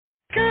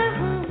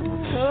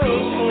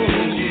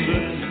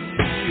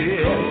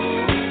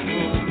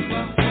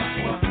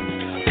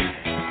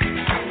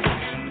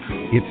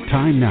It's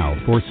time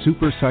now for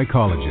super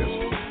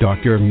psychologist,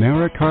 Dr.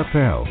 Mara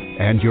Karpel,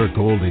 and your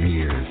golden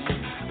years.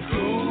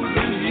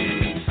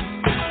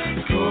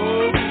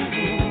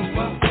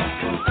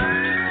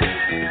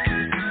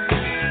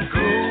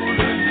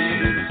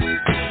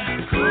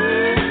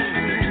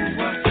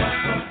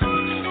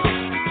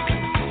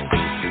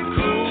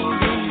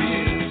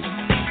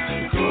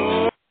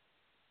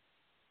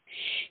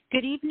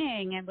 Good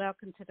evening and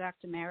welcome to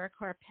Dr. Mara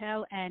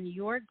Karpel and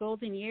your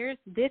golden years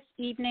this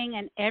evening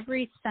and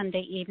every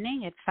Sunday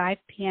evening at 5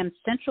 p.m.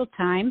 Central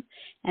Time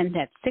and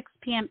at 6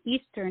 p.m.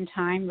 Eastern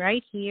Time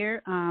right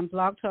here on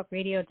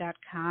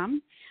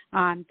blogtalkradio.com,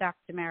 on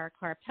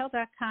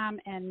drmarakarpel.com,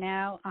 and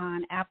now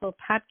on Apple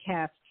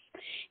Podcasts.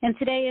 And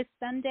today is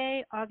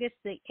Sunday, August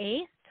the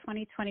 8th,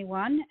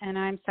 2021, and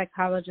I'm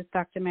psychologist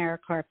Dr. Mara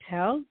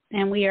Karpel,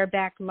 and we are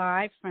back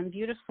live from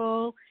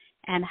beautiful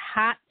and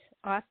hot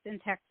Austin,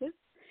 Texas.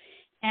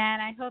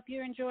 And I hope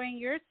you're enjoying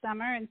your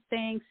summer and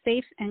staying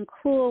safe and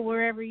cool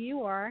wherever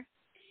you are.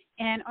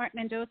 And Art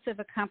Mendoza of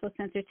Accomplice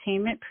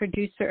Entertainment,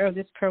 producer of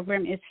this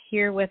program, is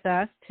here with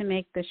us to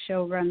make the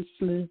show run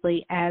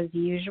smoothly as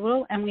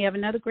usual. And we have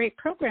another great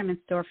program in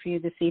store for you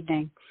this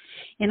evening.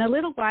 In a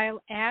little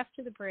while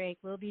after the break,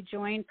 we'll be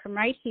joined from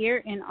right here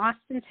in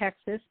Austin,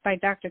 Texas by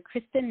Dr.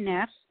 Kristin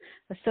Neff,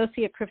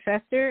 Associate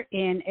Professor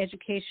in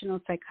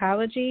Educational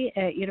Psychology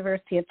at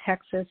University of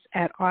Texas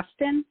at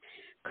Austin,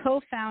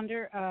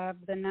 co-founder of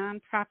the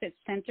nonprofit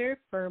Center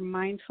for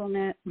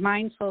Mindful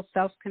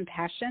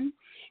Self-Compassion,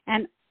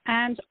 and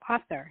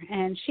author.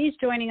 And she's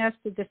joining us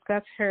to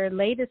discuss her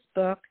latest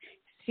book,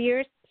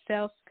 Fierce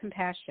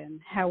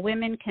Self-Compassion, How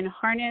Women Can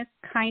Harness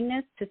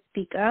Kindness to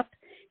Speak Up,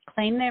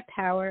 Claim Their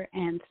Power,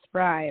 and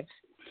Thrive.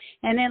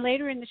 And then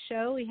later in the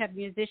show, we have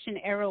musician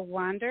Errol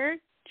Wander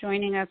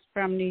joining us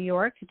from New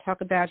York to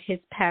talk about his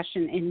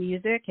passion in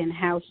music and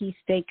how he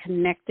stayed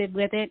connected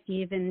with it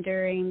even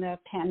during the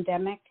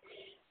pandemic,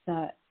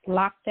 the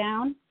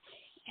lockdown.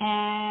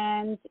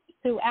 And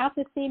throughout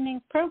this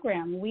evening's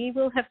program, we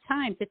will have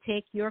time to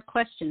take your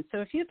questions.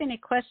 So if you have any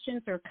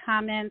questions or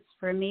comments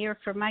for me or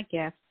for my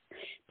guests,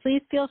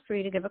 please feel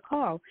free to give a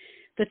call.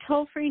 The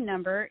toll-free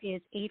number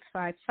is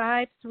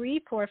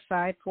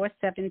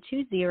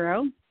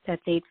 855-345-4720.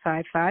 That's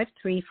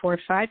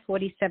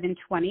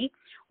 855-345-4720.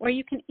 Or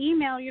you can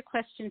email your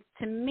questions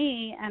to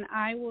me, and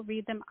I will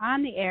read them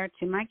on the air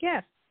to my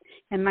guests.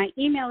 And my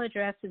email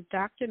address is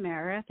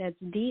drmara, that's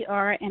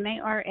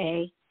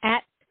D-R-M-A-R-A,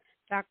 at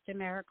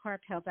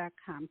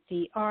drmarakarpel.com,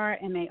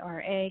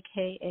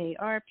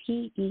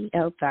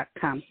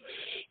 drmarakarpel.com.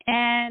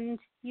 And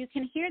you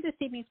can hear this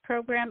evening's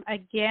program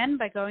again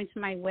by going to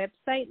my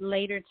website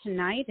later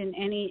tonight, and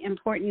any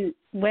important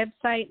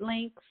website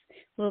links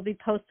will be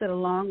posted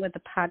along with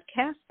the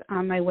podcast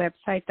on my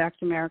website,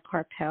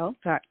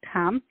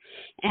 drmarakarpel.com.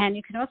 And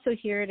you can also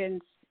hear it in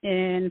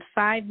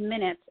 5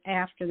 minutes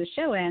after the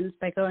show ends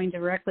by going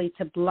directly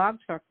to Blog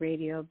Talk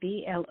Radio,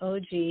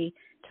 BLOG,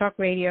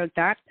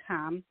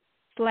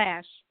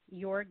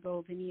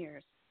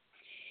 talkradio.com/yourgoldenyears.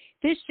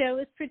 This show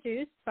is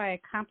produced by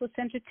Accomplice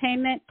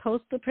Entertainment,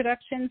 Postal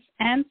Productions,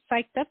 and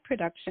Psyched Up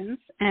Productions,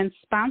 and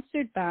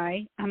sponsored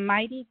by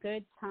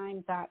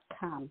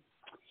amightygoodtime.com.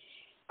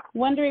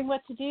 Wondering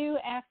what to do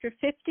after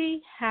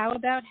 50? How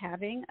about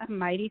having a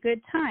mighty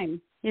good time?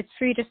 It's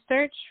free to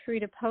search, free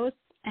to post,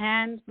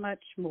 and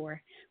much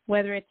more.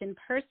 Whether it's in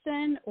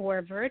person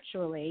or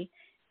virtually,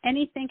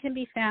 anything can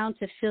be found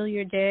to fill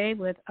your day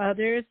with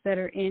others that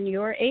are in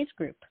your age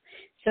group.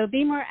 So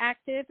be more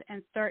active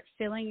and start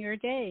filling your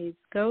days.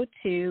 Go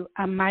to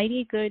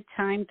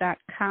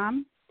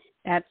amightygoodtime.com.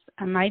 That's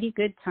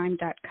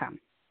amightygoodtime.com.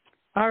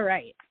 All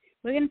right.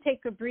 We're going to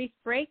take a brief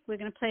break. We're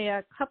going to play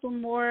a couple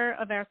more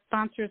of our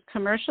sponsors'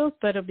 commercials,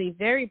 but it'll be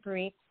very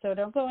brief, so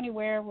don't go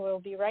anywhere. We'll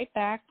be right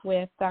back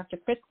with Dr.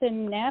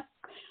 Kristin Neff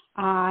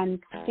on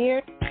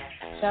Fierce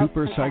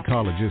Super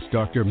psychologist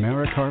Dr.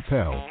 Mara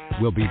Karpel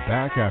will be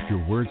back after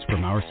words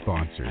from our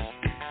sponsors.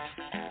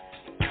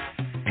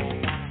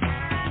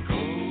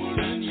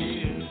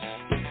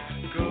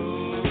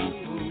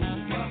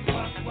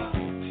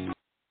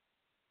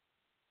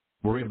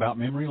 Worried about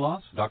memory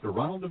loss? Dr.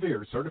 Ronald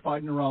DeVere,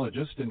 certified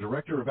neurologist and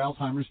director of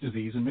Alzheimer's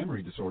disease and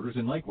memory disorders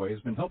in Lakeway,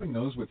 has been helping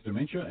those with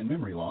dementia and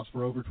memory loss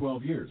for over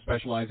 12 years.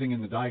 Specializing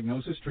in the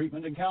diagnosis,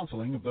 treatment, and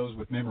counseling of those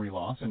with memory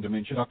loss and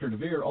dementia, Dr.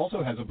 DeVere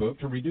also has a book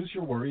to reduce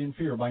your worry and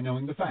fear by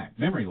knowing the facts.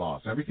 Memory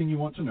Loss, Everything You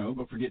Want to Know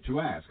But Forget to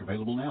Ask,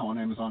 available now on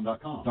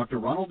Amazon.com. Dr.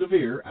 Ronald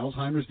DeVere,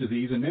 Alzheimer's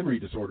disease and memory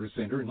disorders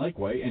center in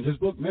Lakeway, and his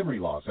book, Memory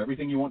Loss,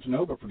 Everything You Want to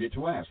Know But Forget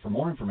to Ask. For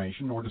more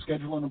information or to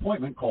schedule an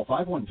appointment, call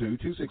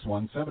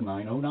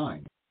 512-261-7909.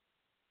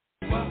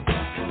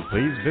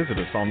 Please visit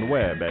us on the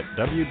web at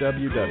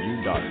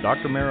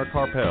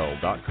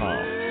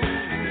www.drmarakarpel.com.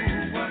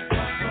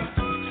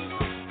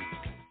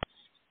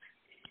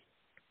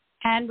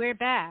 And we're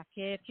back.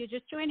 If you're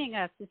just joining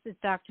us, this is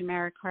Dr.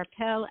 Mara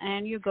Karpel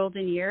and your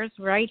golden years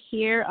right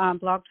here on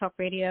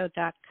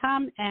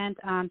blogtalkradio.com and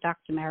on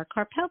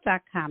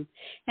drmarakarpel.com.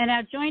 And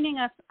now joining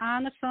us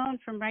on the phone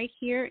from right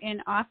here in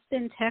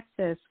Austin,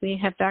 Texas, we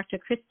have Dr.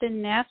 Kristin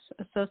Neff,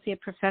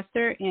 Associate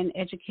Professor in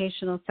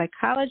Educational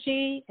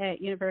Psychology at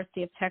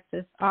University of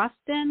Texas,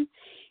 Austin.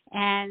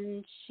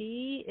 And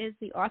she is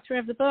the author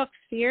of the book,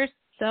 Fierce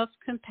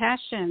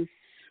Self-Compassion.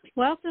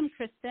 Welcome,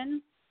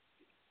 Kristin.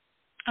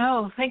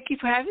 Oh, thank you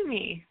for having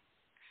me.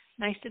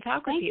 Nice to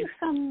talk with you.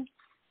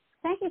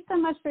 Thank you so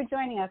much for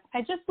joining us.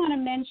 I just want to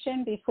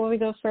mention before we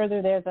go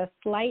further, there's a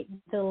slight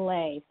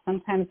delay.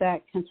 Sometimes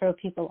that can throw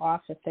people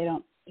off if they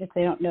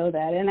don't know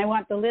that, and I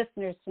want the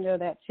listeners to know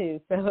that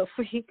too. So if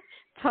we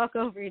talk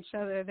over each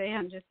other, they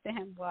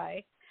understand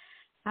why.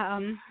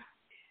 I'm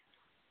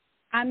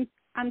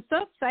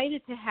so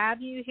excited to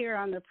have you here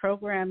on the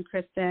program,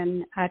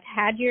 Kristin. I've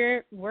had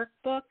your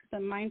workbook, the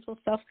Mindful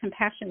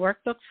Self-Compassion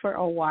workbook, for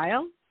a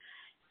while.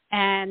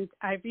 And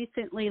I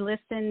recently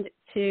listened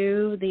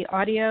to the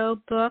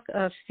audio book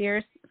of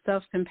Fierce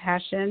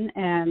Self-Compassion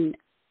and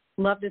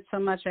loved it so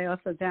much I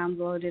also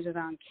downloaded it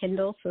on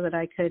Kindle so that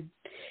I could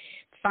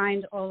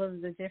find all of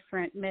the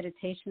different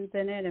meditations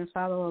in it and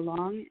follow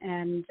along.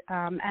 And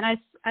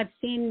I've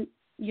seen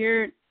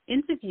your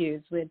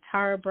interviews with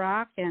Tara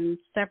Brach and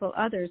several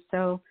others,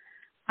 so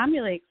I'm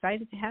really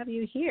excited to have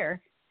you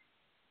here.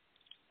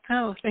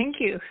 Oh, thank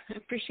you. I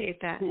appreciate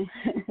that.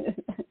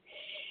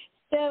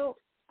 So,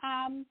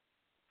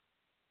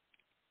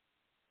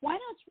 why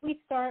don't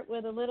we start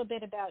with a little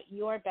bit about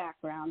your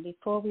background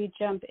before we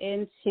jump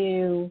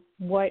into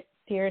what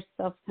Fierce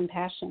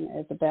Self-Compassion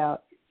is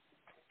about?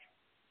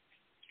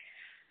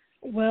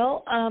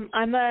 Well,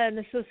 I'm an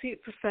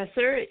associate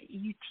professor at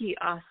UT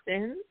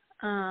Austin,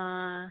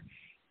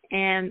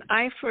 and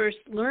I first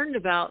learned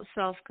about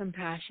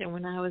self-compassion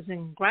when I was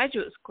in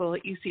graduate school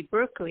at UC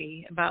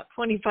Berkeley about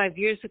 25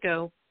 years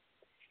ago.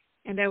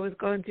 And I was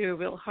going through a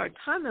real hard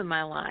time in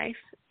my life,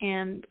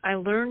 and I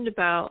learned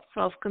about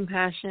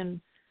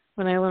self-compassion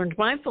when I learned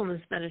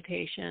mindfulness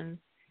meditation,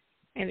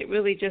 and it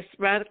really just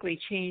radically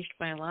changed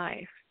my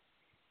life.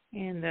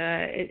 And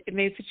it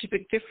made such a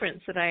big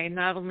difference that I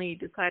not only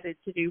decided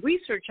to do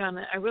research on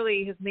it, I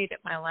really have made it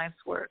my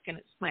life's work, and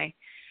it's my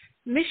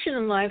mission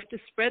in life to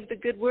spread the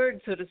good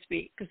word, so to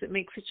speak, because it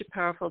makes such a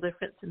powerful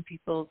difference in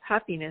people's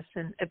happiness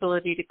and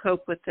ability to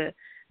cope with the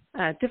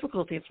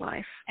difficulty of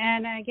life.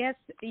 And I guess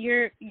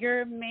your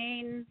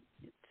main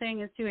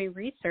thing is doing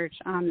research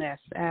on this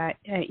at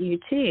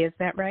UT, is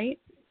that right?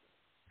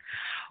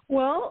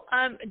 Well,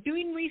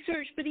 doing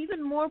research, but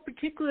even more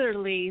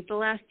particularly the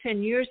last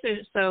 10 years or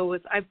so,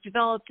 I've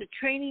developed a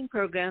training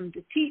program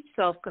to teach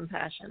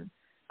self-compassion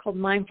called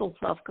Mindful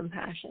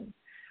Self-Compassion.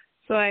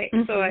 So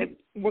I'm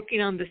working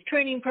on this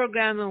training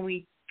program, and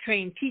we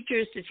train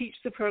teachers to teach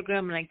the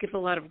program, and I give a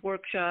lot of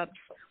workshops.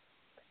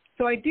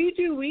 So I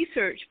do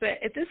research, but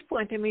at this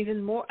point I'm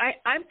even more,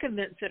 I'm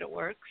convinced that it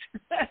works.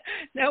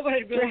 Now what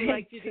I'd really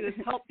like to do is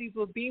help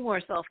people be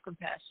more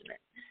self-compassionate.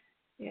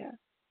 Yeah.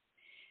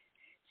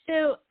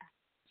 So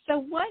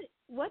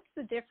what's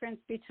the difference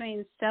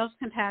between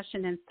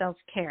self-compassion and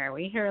self-care?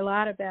 We hear a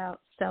lot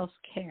about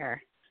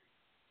self-care.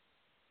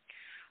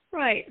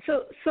 Right.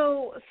 So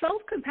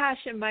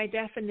self-compassion by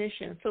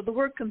definition, so the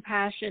word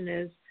compassion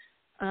is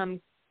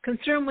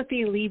concern with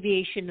the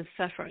alleviation of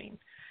suffering.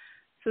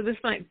 So this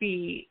might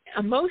be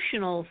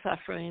emotional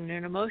suffering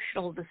and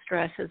emotional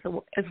distress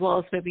as well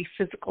as maybe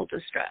physical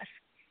distress.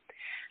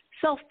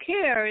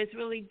 Self-care is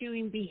really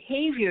doing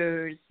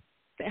behaviors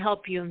that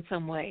help you in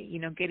some way,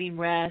 getting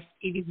rest,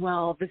 eating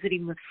well,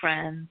 visiting with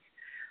friends.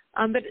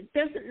 But it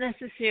doesn't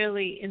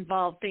necessarily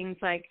involve things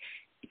like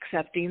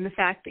accepting the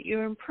fact that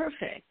you're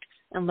imperfect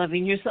and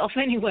loving yourself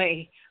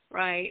anyway,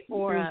 right?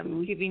 Or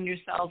giving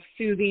yourself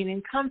soothing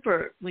and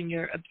comfort when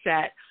you're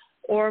upset,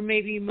 or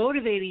maybe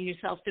motivating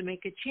yourself to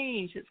make a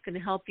change that's going to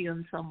help you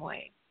in some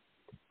way.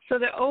 So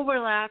they're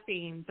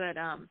overlapping, but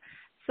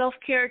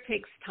self-care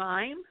takes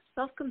time.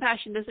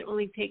 Self-compassion doesn't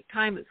really take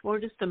time. It's more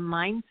just a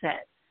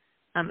mindset,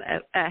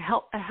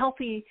 a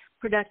healthy,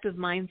 productive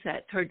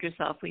mindset toward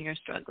yourself when you're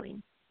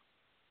struggling.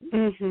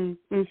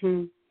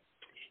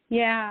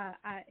 Yeah,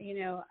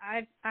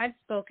 I've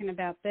spoken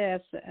about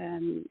this,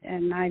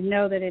 and I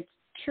know that it's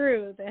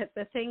true that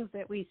the things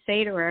that we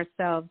say to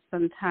ourselves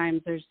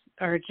sometimes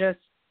are just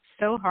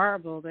so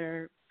horrible.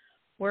 They're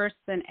worse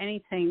than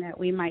anything that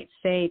we might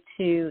say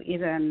to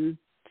even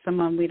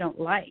someone we don't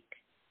like.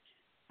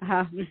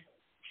 And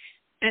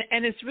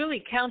it's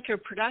really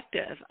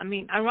counterproductive. I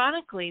mean,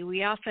 ironically,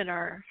 we often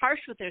are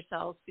harsh with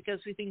ourselves because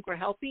we think we're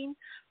helping,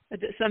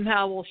 but that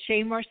somehow we'll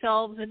shame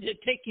ourselves into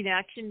taking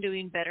action,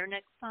 doing better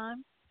next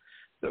time.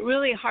 But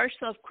really, harsh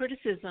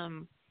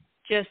self-criticism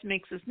just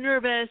makes us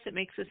nervous. It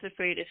makes us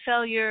afraid of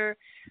failure.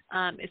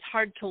 It's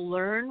hard to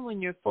learn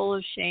when you're full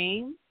of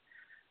shame.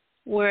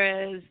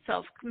 Whereas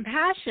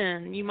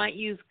self-compassion, you might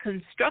use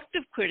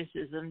constructive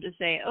criticism to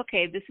say,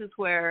 okay, this is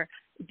where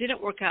it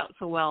didn't work out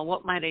so well.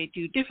 What might I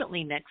do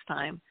differently next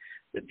time?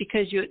 But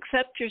because you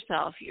accept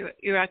yourself,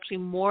 you're actually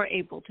more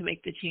able to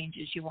make the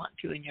changes you want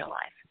to in your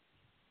life.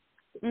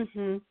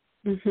 Mhm.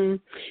 Mhm.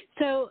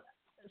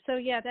 So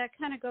yeah, that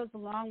kind of goes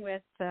along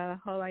with the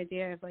whole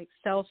idea of like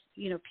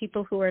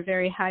people who are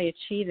very high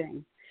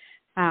achieving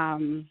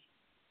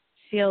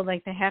feel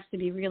like they have to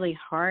be really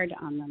hard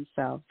on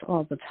themselves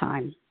all the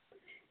time.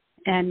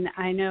 And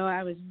I know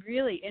I was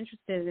really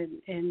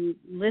interested in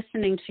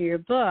listening to your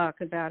book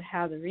about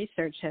how the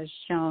research has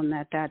shown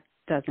that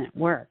doesn't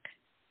work.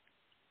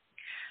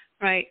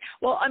 Right.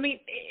 Well, I mean,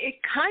 it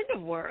kind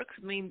of works.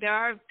 I mean, there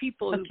are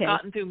people who've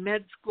gotten through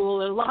med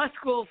school or law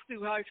school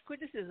through harsh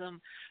criticism,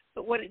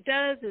 but what it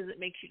does is it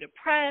makes you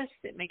depressed,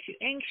 it makes you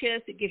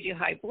anxious, it gives you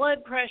high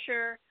blood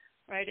pressure,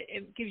 right?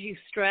 It gives you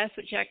stress,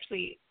 which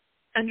actually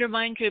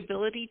undermines your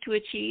ability to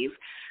achieve.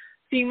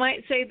 So you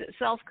might say that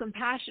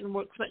self-compassion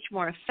works much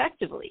more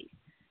effectively.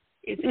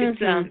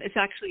 It's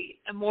actually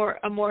a more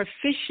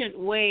efficient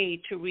way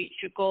to reach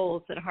your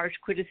goals than harsh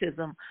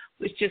criticism,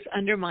 which just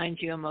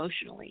undermines you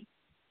emotionally.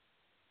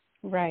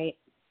 Right.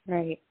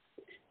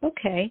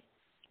 Okay.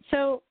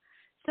 So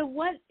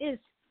what is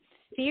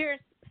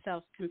fierce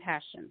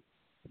self-compassion?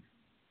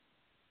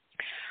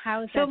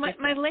 How is that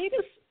different?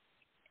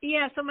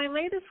 My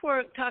latest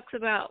work talks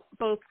about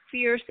both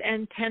fierce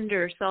and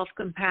tender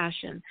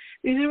self-compassion.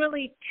 These are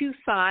really two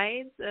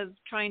sides of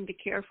trying to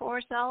care for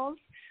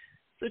ourselves.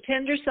 So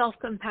tender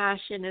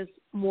self-compassion is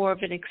more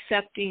of an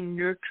accepting,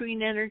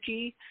 nurturing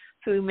energy.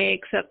 So we may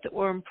accept that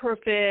we're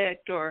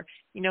imperfect or,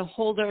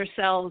 hold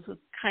ourselves with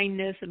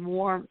kindness and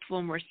warmth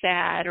when we're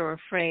sad or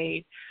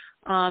afraid.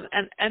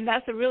 And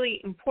that's a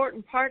really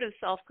important part of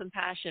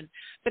self-compassion.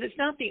 But it's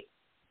not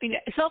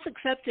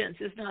self-acceptance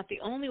is not the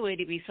only way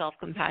to be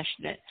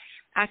self-compassionate.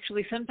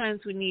 Actually,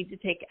 sometimes we need to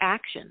take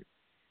action.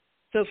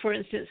 So, for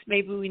instance,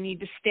 maybe we need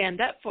to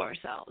stand up for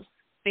ourselves.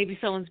 Maybe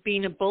someone's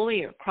being a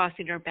bully or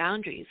crossing our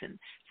boundaries, and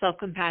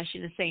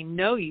self-compassion is saying,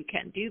 no, you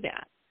can't do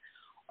that.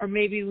 Or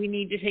maybe we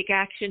need to take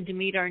action to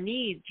meet our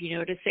needs,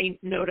 to say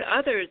no to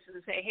others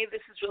and say, hey,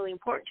 this is really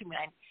important to me.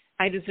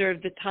 I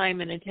deserve the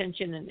time and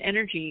attention and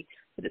energy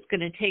that it's going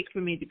to take for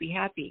me to be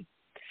happy.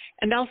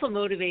 And also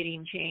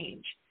motivating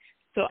change.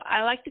 So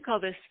I like to call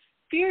this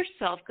fierce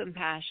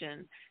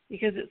self-compassion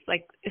because it's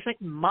like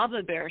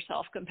mama bear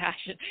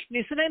self-compassion.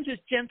 Sometimes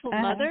it's gentle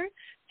mother,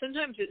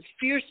 sometimes it's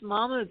fierce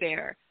mama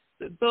bear.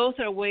 But both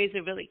are ways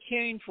of really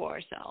caring for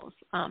ourselves,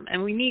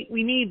 and we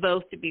need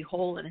both to be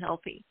whole and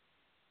healthy.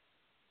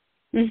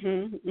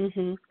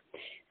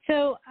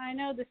 So I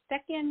know the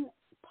second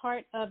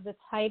part of the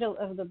title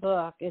of the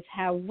book is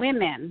how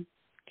women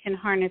can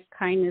harness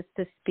kindness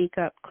to speak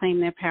up, claim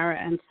their power,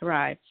 and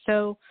thrive.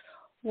 So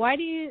why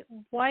is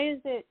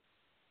it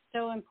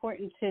so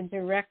important to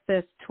direct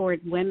this toward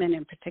women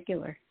in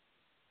particular?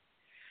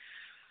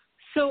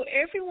 So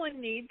everyone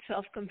needs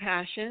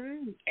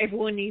self-compassion.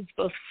 Everyone needs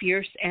both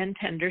fierce and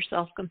tender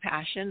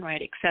self-compassion,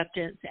 right?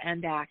 Acceptance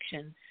and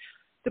action.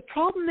 The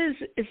problem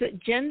is that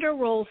gender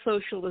role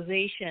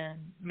socialization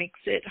makes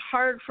it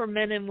hard for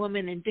men and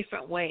women in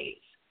different ways.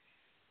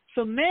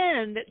 So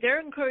men,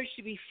 they're encouraged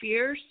to be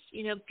fierce.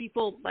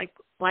 People like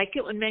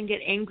it when men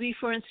get angry,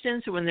 for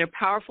instance, or when they're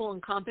powerful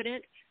and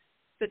competent.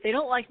 But they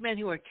don't like men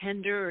who are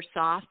tender or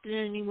soft in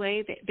any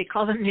way. They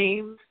call them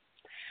names.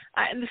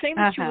 And the same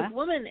is true with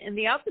women in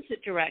the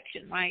opposite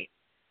direction, right?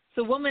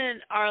 So women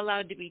are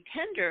allowed to be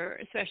tender,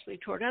 especially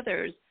toward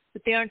others,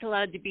 but they aren't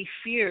allowed to be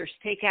fierce,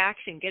 take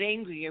action, get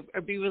angry, or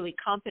be really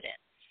competent.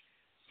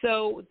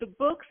 So the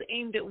book's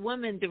aimed at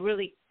women to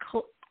really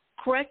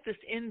correct this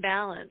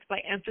imbalance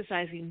by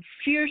emphasizing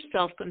fierce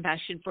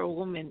self-compassion for a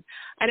woman.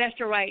 I'd have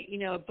to write,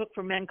 a book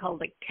for men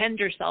called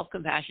tender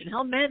self-compassion,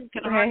 how men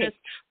can harness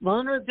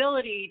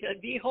vulnerability to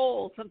be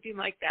whole, something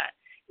like that.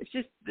 It's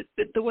just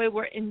the way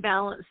we're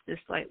imbalanced is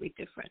slightly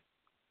different.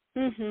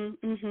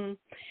 And,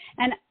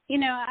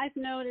 I've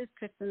noticed,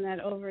 Kristin, that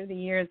over the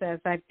years as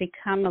I've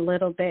become a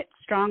little bit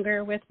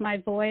stronger with my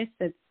voice,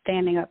 it's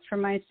standing up for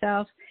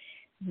myself,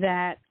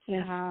 that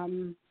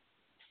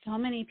so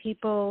many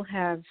people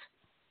have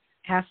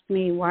asked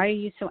me, why are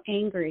you so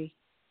angry?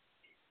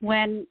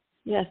 When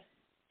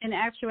in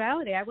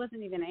actuality, I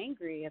wasn't even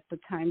angry at the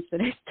times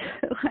that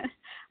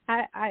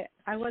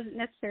I wasn't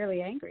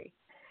necessarily angry.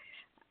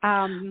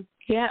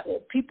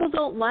 People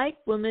don't like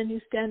women who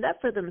stand up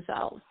for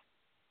themselves.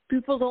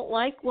 People don't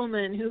like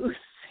women who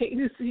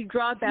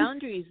draw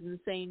boundaries and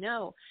say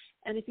no.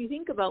 And if you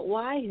think about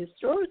why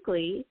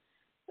historically,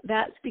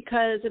 that's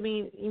because,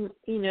 to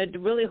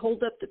really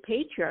hold up the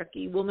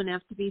patriarchy, women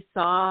have to be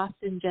soft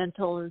and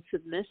gentle and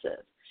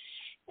submissive.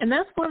 And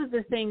that's one of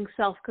the things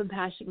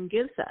self-compassion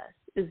gives us,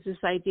 is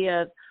this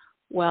idea of,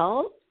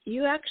 well,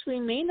 you actually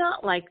may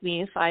not like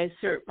me if I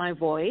assert my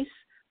voice,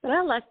 but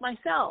I like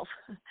myself,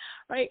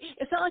 right?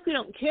 It's not like we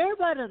don't care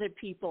about other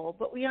people,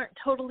 but we aren't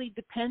totally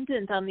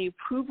dependent on the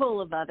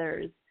approval of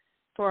others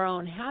for our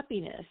own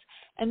happiness.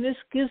 And this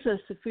gives us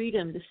the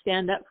freedom to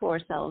stand up for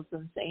ourselves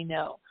and say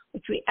no,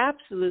 which we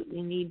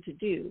absolutely need to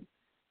do.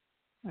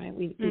 right?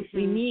 We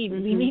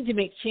need to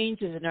make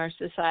changes in our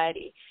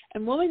society,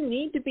 and women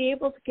need to be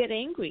able to get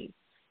angry.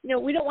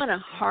 We don't want to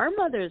harm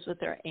others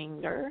with our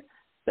anger,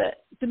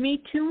 but the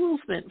Me Too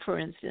movement, for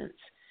instance,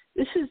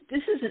 this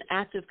is an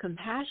act of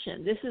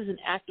compassion. This is an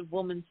act of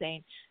women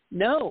saying,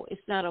 no,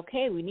 it's not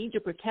okay. We need to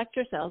protect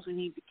ourselves. We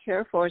need to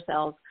care for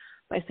ourselves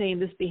by saying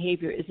this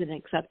behavior isn't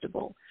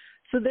acceptable.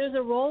 So there's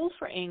a role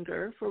for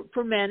anger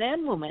for men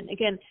and women.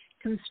 Again,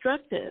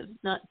 constructive,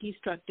 not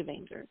destructive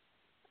anger.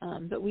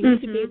 But we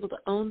need to be able to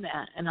own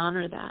that and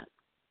honor that.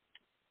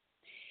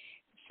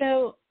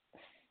 So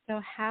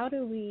how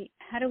do we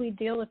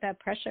deal with that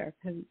pressure?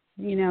 Because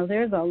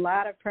there's a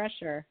lot of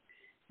pressure,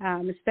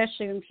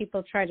 especially when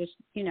people try to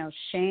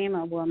shame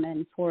a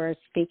woman for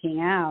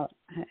speaking out.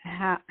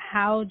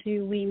 How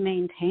do we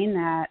maintain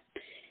that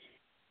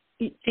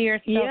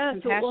fierce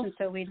self-compassion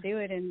so we do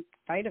it in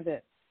spite of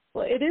it?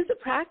 Well, it is a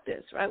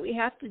practice, right? We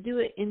have to do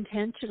it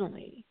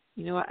intentionally.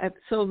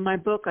 So in my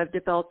book, I've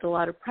developed a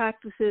lot of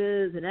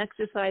practices and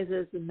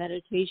exercises and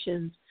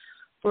meditations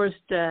for us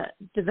to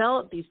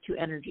develop these two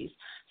energies.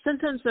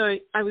 Sometimes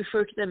I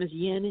refer to them as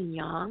yin and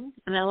yang,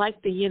 and I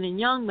like the yin and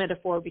yang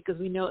metaphor because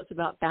we know it's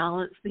about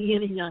balance. The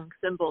yin and yang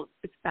symbol,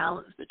 it's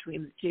balance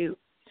between the two.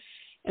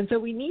 And so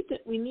we need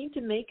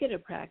to make it a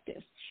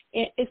practice.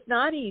 It's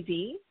not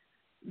easy,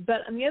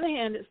 but on the other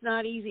hand, it's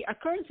not easy. Our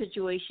current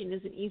situation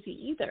isn't easy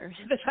either.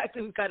 The fact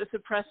that we've got to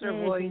suppress our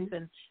voice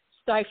and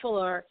stifle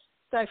our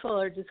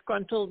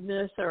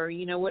disgruntledness or,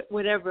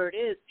 whatever it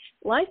is.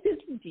 Life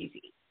isn't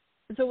easy.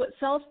 And so what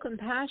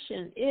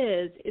self-compassion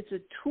is, it's a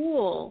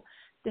tool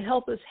to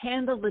help us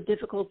handle the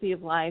difficulty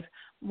of life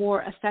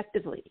more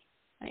effectively,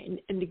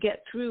 right? and to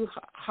get through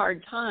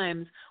hard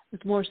times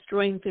with more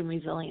strength and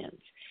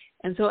resilience.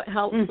 And so it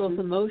helps both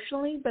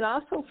emotionally, but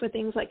also for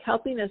things like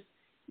helping us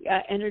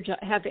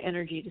have the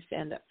energy to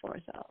stand up for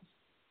ourselves.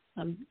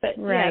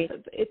 Right. Yeah,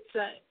 it's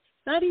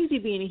not easy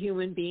being a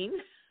human being,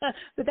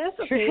 but that's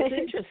okay. It's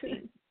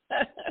interesting.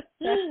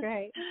 That's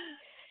right.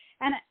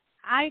 And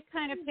I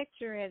kind of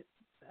picture it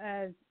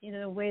as,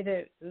 the way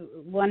that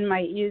one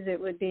might use it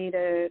would be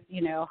to,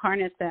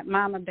 harness that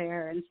mama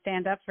bear and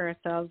stand up for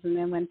ourselves. And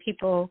then when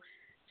people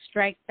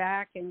strike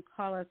back and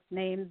call us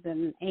names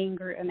and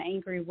an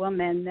angry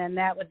woman, then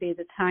that would be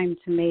the time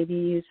to maybe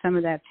use some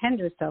of that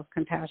tender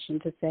self-compassion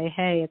to say,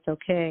 hey, it's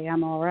okay,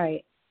 I'm all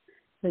right.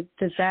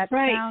 Does that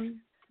sound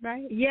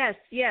right? Yes.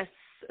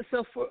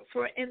 So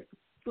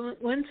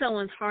when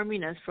someone's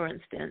harming us, for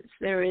instance,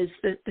 there is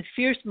the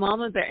fierce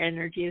mama bear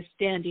energy of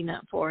standing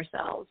up for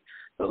ourselves,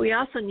 but we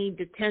also need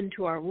to tend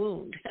to our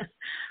wound,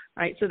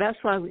 right? So that's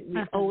why we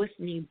always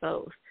need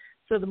both.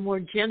 So the more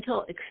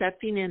gentle,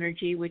 accepting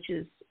energy, which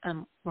is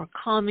more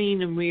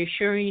calming and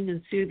reassuring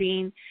and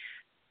soothing.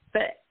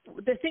 But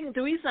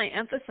the reason I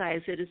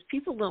emphasize it is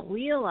people don't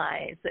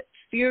realize that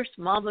fierce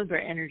mama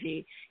bear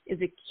energy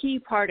is a key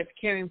part of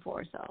caring for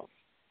ourselves.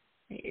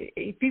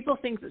 People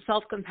think that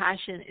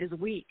self-compassion is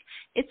weak.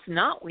 It's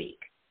not weak,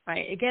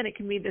 right? Again, it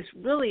can be this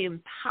really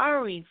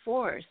empowering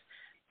force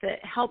that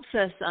helps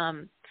us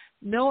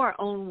know our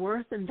own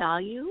worth and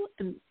value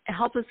and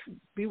help us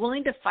be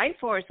willing to fight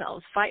for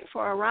ourselves, fight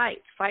for our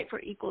rights, fight for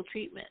equal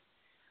treatment.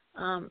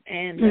 So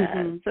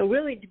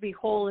really to be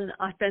whole and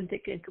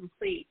authentic and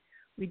complete,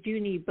 we do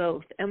need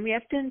both, and we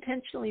have to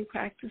intentionally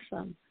practice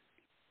them.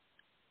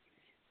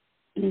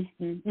 I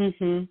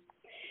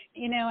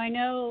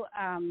know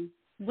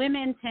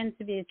women tend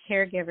to be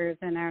caregivers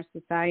in our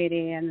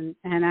society, and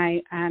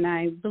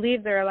I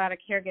believe there are a lot of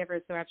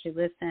caregivers who actually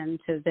listen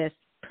to this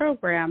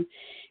program.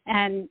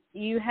 And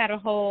you had a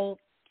whole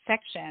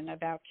section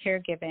about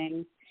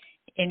caregiving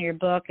in your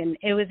book, and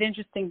it was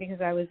interesting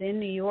because I was in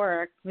New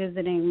York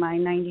visiting my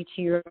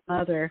 92-year-old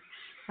mother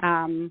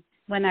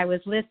when I was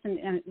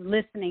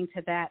listening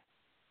to that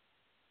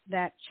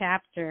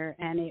chapter,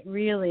 and it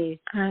really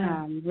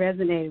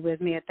resonated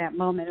with me at that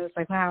moment. It was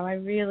like, wow, I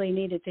really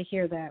needed to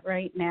hear that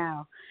right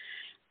now.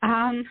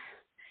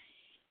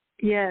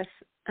 Yes,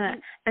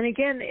 and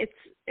again,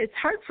 it's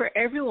hard for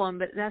everyone,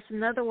 but that's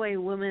another way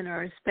women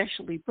are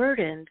especially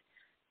burdened,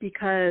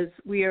 because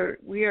we are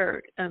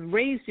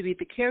raised to be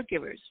the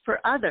caregivers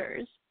for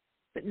others,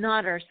 but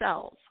not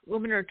ourselves.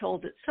 Women are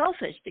told it's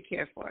selfish to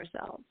care for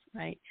ourselves,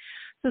 right?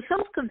 So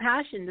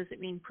self-compassion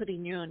doesn't mean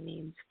putting your own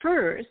needs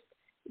first.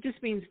 It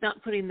just means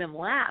not putting them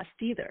last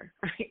either,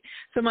 right?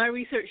 So my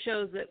research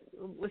shows that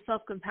with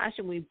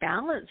self-compassion, we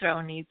balance our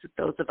own needs with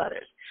those of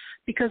others.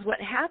 Because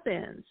what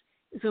happens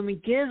is when we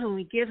give and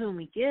we give and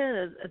we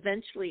give,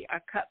 eventually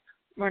our cup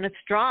runneth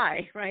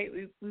dry, right?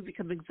 We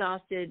become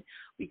exhausted,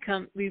 we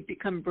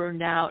become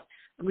burned out,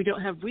 and we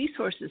don't have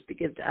resources to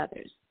give to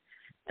others.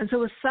 And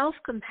so with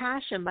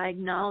self-compassion, by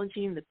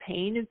acknowledging the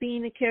pain of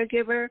being a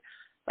caregiver,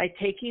 by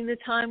taking the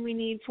time we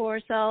need for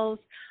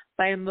ourselves,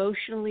 by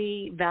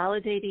emotionally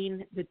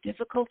validating the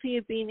difficulty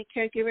of being a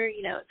caregiver,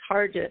 it's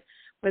hard to,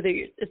 whether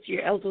it's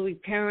your elderly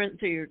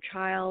parents or your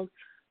child,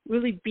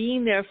 really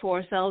being there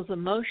for ourselves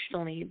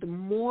emotionally. The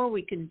more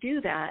we can do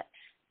that,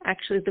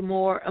 actually, the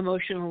more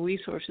emotional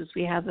resources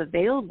we have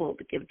available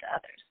to give to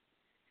others.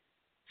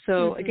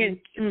 So again,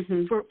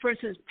 for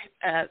instance,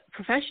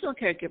 professional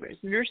caregivers,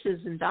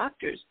 nurses and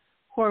doctors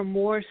who are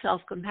more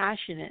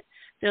self-compassionate,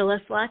 they're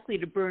less likely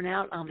to burn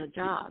out on the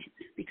job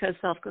because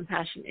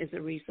self-compassion is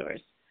a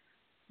resource.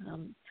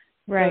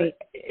 Right.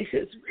 So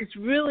it's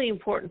really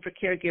important for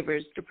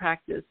caregivers to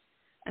practice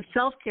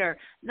self-care,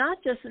 not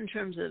just in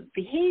terms of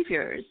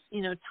behaviors,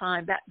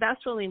 time,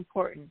 that's really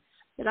important,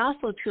 but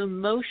also to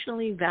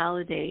emotionally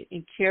validate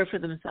and care for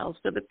themselves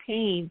for the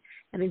pain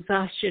and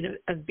exhaustion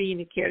of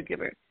being a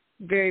caregiver.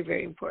 Very,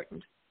 very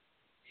important.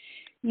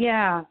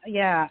 Yeah.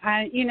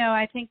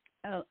 I think,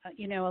 a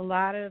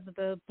lot of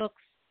the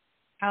books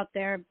out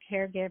there,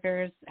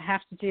 caregivers,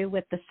 have to do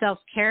with the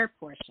self-care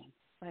portion,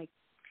 like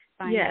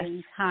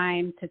finding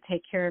time to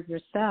take care of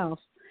yourself.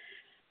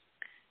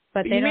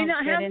 But they don't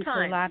get into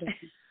a lot of it.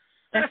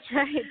 That's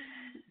right.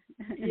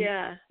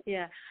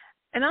 Yeah.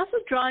 And also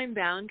drawing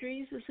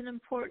boundaries is an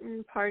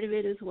important part of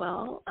it as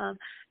well,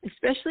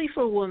 especially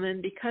for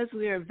women, because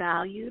we are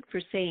valued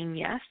for saying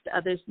yes to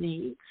others'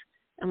 needs,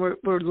 and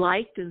we're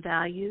liked and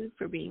valued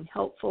for being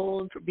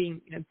helpful and for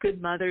being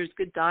good mothers,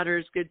 good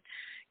daughters, good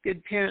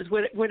parents,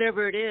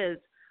 whatever it is.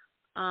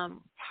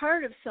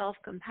 Part of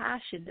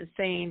self-compassion is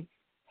saying,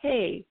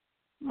 hey,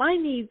 my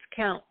needs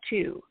count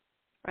too,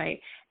 right?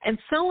 And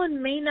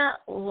someone may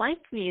not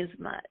like me as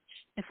much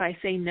if I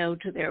say no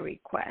to their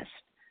request.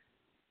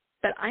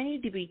 But I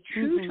need to be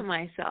true to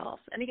myself.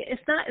 And again,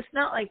 it's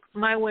not like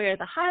my way or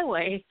the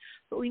highway,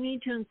 but we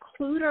need to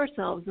include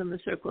ourselves in the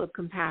circle of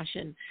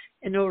compassion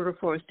in order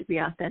for us to be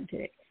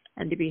authentic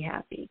and to be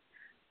happy.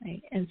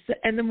 Right?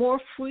 And the more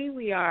free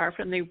we are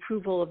from the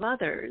approval of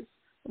others,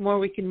 the more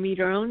we can meet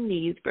our own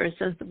needs for a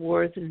sense of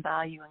worth and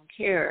value and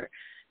care,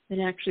 then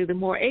actually the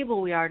more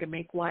able we are to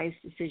make wise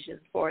decisions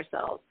for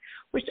ourselves,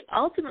 which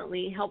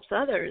ultimately helps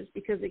others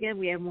because, again,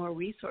 we have more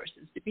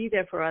resources to be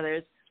there for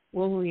others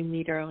when we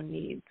meet our own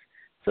needs.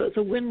 So it's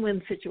a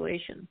win-win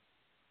situation.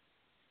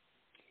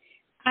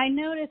 I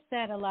noticed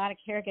that a lot of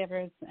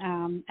caregivers,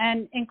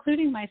 and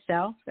including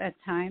myself at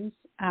times,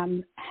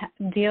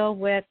 deal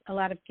with a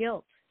lot of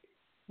guilt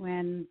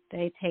when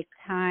they take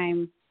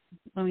time,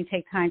 when we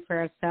take time for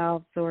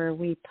ourselves, or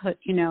we put,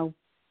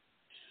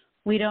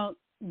 we don't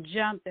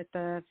jump at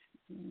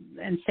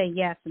and say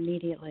yes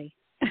immediately.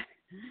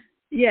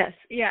 Yes,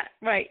 yeah,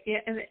 right. Yeah,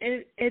 and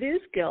it is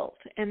guilt,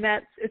 and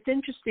it's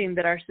interesting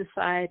that our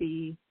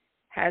society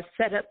has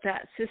set up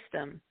that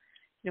system.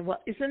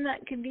 Well, isn't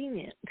that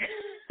convenient?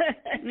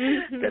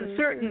 That a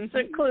certain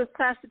close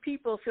class of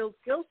people feel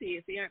guilty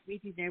if they aren't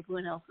meeting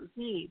everyone else's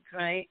needs,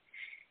 right?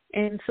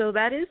 And so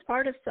that is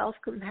part of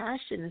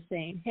self-compassion, is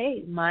saying,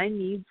 hey, my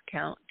needs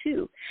count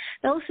too.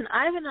 Now, listen,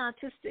 I have an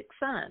autistic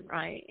son,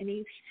 right? And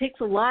he takes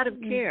a lot of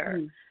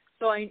care.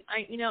 So I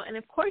and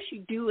of course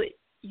you do it,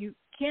 you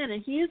can,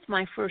 and he is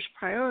my first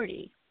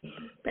priority.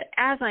 But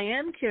as I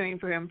am caring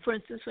for him, for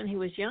instance, when he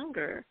was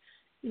younger,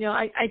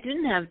 I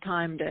didn't have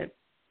time to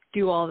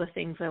do all the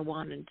things I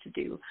wanted to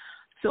do.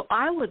 So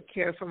I would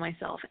care for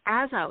myself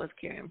as I was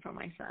caring for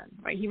my son,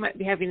 right? He might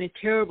be having a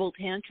terrible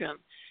tantrum,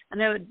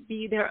 and I would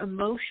be there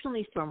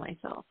emotionally for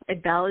myself.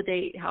 I'd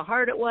validate how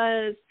hard it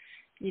was.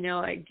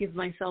 I'd give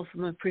myself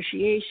some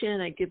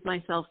appreciation. I'd give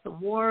myself some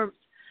warmth.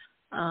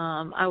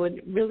 I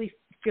would really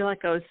feel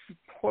like I was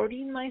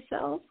supporting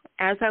myself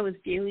as I was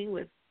dealing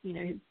with,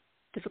 his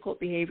difficult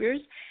behaviors,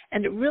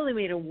 and it really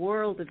made a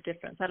world of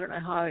difference. I don't know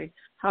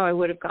how I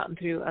would have gotten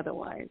through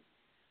otherwise.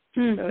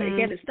 So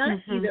again, it's not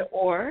either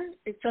or.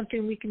 It's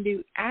something we can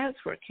do as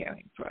we're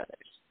caring for others.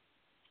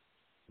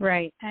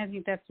 Right. I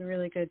think that's a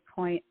really good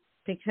point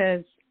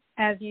because,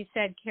 as you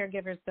said,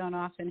 caregivers don't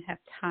often have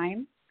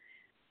time.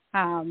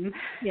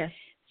 Yes.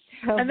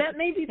 So and that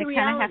may be the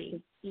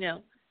reality, Yeah.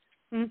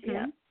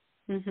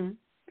 So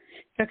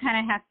it kind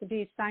of has to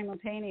be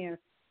simultaneous,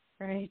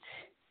 right?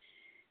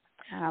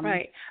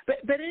 Right.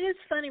 But it is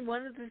funny.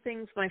 One of the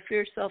things my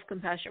fierce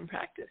self-compassion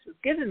practice has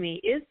given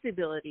me is the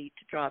ability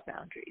to draw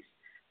boundaries.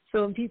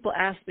 So when people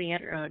ask me,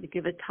 to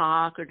give a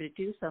talk or to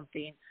do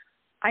something,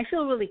 I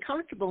feel really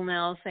comfortable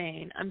now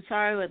saying, I'm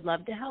sorry, I would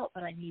love to help,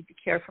 but I need to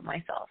care for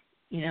myself,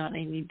 and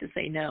I need to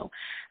say no.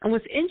 And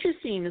what's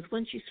interesting is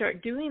once you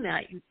start doing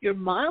that, you're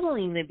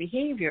modeling the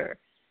behavior.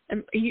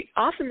 And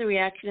often the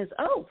reaction is,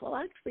 oh, well,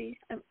 actually,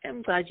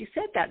 I'm glad you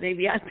said that.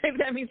 Maybe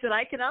that means that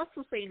I can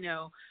also say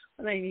no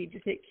when I need to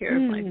take care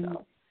of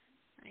myself.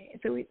 Right?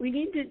 So we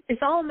need to,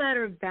 it's all a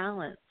matter of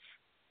balance.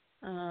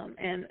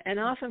 And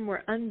often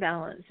we're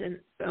unbalanced,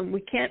 and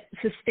we can't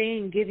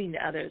sustain giving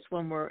to others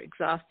when we're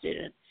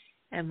exhausted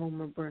and when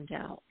we're burned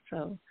out.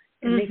 So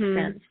it makes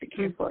sense to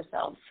care for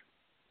ourselves.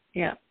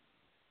 Yeah.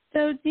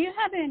 So do you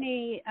have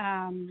any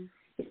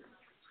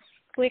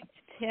quick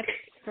tips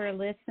for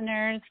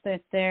listeners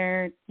that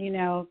they're,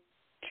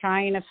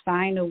 trying to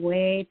find a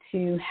way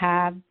to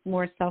have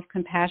more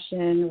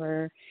self-compassion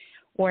or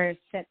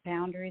set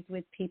boundaries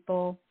with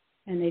people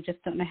and they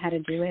just don't know how to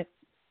do it?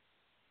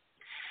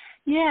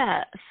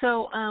 Yeah.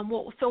 So,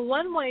 so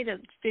one way to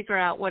figure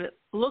out what it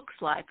looks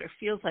like or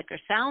feels like or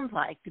sounds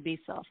like to be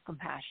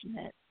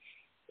self-compassionate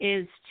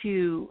is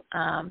to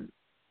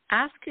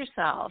ask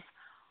yourself,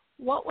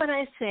 what would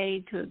I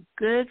say to a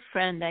good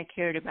friend I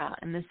cared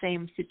about in the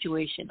same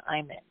situation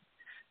I'm in?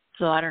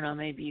 So I don't know,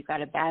 maybe you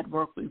got a bad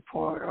work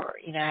report or,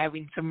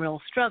 having some real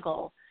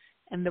struggle.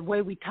 And the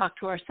way we talk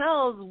to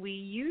ourselves, we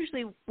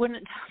usually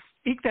wouldn't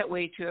speak that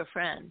way to a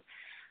friend.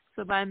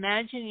 So by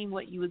imagining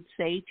what you would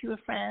say to a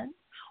friend,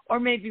 or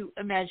maybe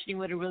imagining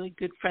what a really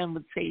good friend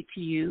would say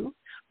to you,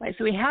 right?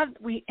 So we have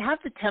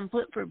the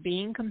template for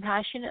being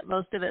compassionate.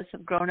 Most of us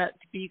have grown up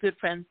to be good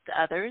friends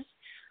to others,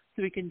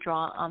 so we can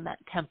draw on that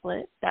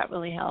template. That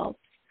really helps.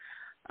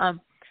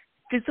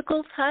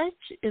 Physical touch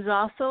is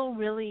also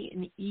really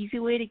an easy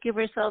way to give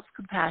ourselves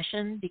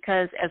compassion,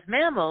 because as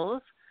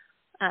mammals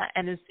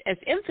and as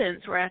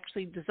infants, we're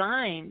actually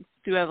designed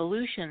through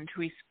evolution to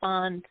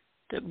respond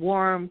to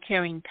warm,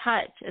 caring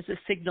touch as a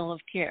signal of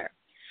care.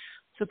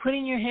 So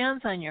putting your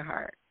hands on your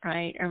heart,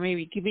 right, or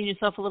maybe giving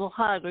yourself a little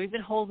hug, or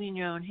even holding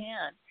your own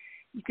hand,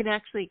 you can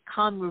actually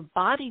calm your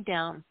body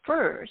down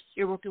first.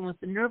 You're working with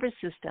the nervous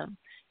system.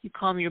 You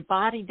calm your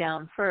body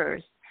down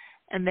first,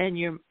 and then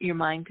your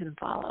mind can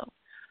follow.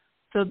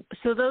 So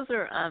those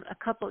are a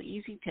couple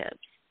easy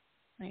tips,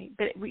 right?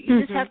 But you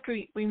just have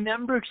to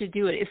remember to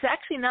do it. It's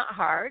actually not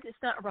hard. It's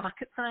not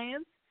rocket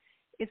science.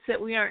 It's that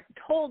we aren't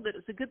told that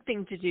it's a good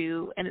thing to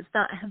do, and it's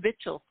not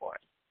habitual for us.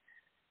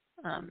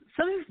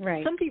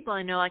 Some people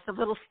I know like have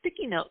little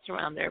sticky notes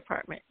around their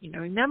apartment.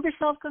 Remember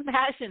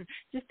self-compassion,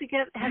 just to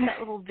have that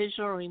little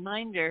visual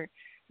reminder.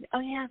 Oh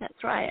yeah,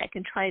 that's right. I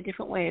can try a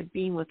different way of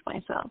being with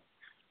myself.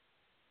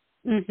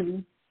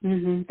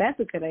 That's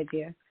a good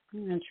idea.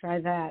 I'm going to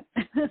try that.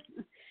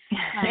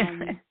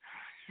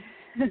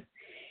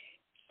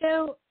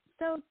 So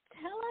tell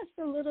us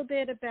a little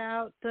bit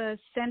about the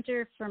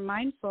Center for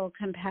Mindful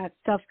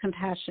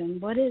Self-Compassion.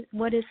 What is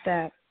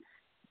that?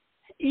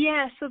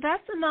 Yeah, so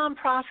that's a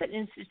nonprofit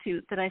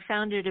institute that I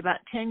founded about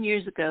 10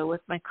 years ago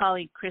with my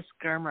colleague Chris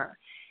Germer.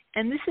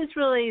 And this is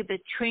really the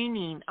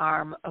training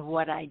arm of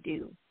what I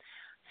do.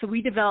 So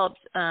we developed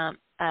an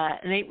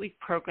 8-week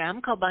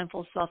program called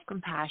Mindful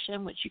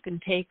Self-Compassion, which you can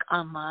take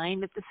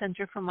online at the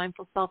Center for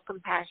Mindful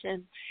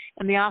Self-Compassion.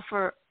 And they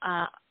offer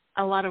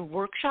a lot of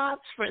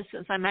workshops. For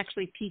instance, I'm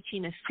actually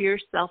teaching a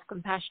Fierce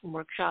Self-Compassion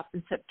workshop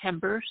in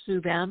September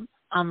through them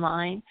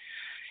online.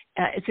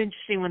 It's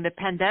interesting, when the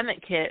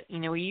pandemic hit,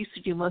 we used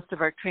to do most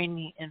of our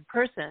training in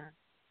person,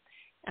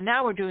 and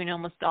now we're doing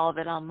almost all of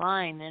it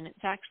online, and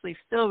it's actually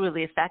still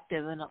really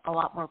effective, and a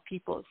lot more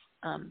people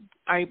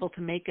are able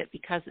to make it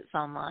because it's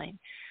online.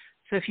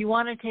 So if you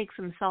want to take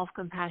some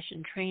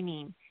self-compassion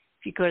training,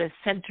 if you go to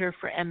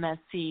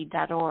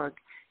centerformsc.org,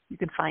 you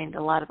can find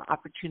a lot of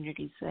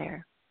opportunities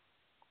there.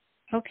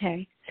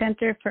 Okay,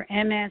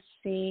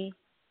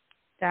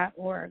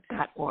 centerformsc.org.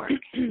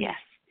 Yes.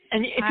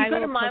 And if you go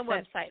to my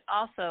website,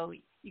 also,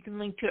 you can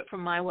link to it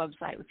from my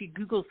website. If you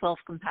Google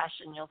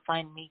self-compassion, you'll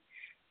find me,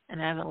 and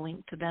I have a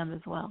link to them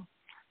as well.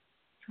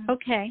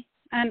 Okay.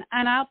 And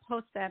I'll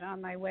post that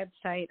on my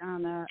website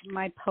on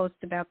my post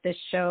about this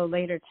show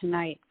later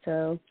tonight,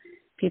 so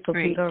people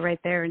can go right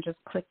there and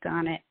just click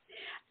on it.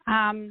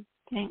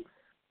 Thanks.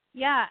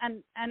 Yeah,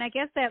 and I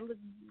guess that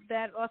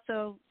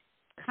also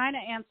kind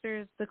of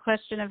answers the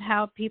question of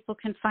how people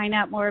can find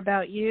out more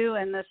about you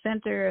and the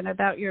center and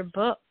about your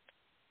book.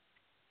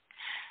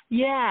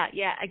 Yeah.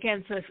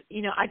 Again, so if,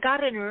 I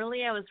got in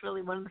early. I was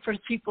really one of the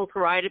first people to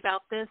write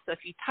about this. So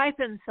if you type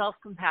in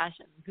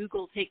self-compassion,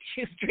 Google takes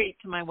you straight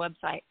to my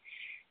website.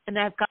 And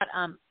I've got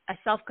a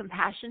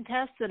self-compassion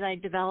test that I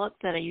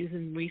developed that I use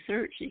in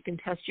research. You can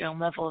test your own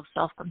level of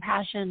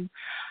self-compassion.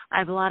 I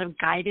have a lot of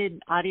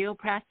guided audio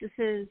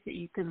practices that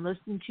you can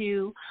listen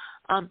to.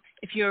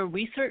 If you're a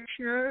research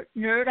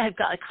nerd, I've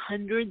got like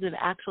hundreds of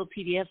actual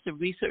PDFs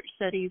of research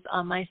studies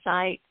on my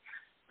site.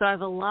 So I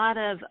have a lot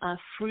of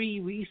free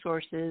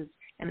resources,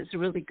 and it's a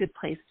really good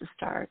place to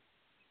start.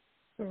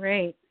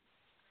 Great.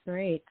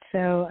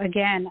 So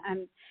again,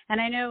 and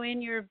I know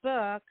in your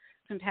book,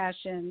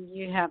 Compassion,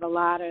 you have a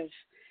lot of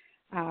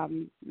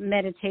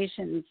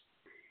meditations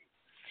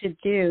to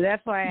do.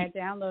 That's why I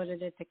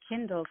downloaded it to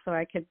Kindle, so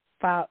I could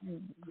follow.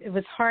 It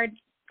was hard.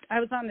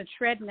 I was on the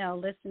treadmill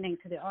listening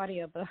to the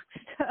audiobook,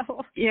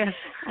 so yes,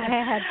 I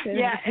had to.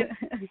 Yeah.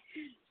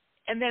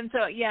 And then so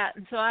I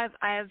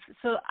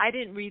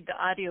didn't read the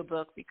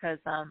audiobook because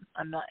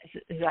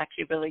it's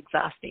actually really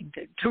exhausting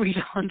to read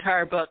the whole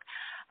entire book.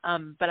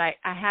 But I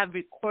have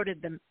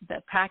recorded the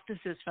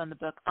practices from the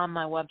book on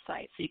my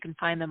website, so you can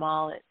find them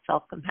all at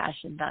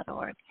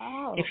selfcompassion.org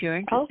if you're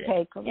interested.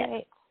 Okay,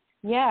 great.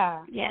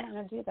 Yeah. I'm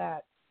going to do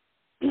that.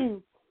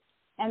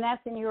 And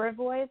that's in your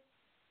voice?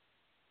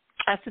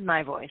 That's in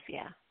my voice,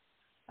 yeah.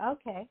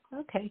 Okay,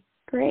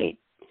 great.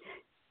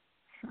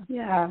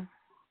 Yeah.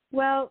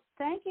 Well,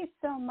 thank you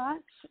so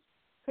much,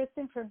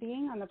 Kristin, for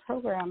being on the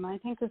program. I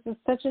think this is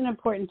such an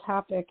important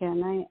topic,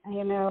 and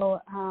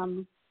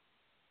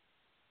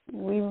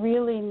we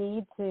really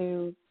need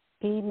to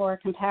be more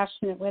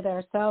compassionate with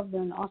ourselves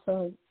and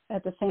also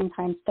at the same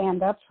time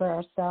stand up for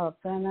ourselves.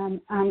 And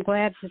I'm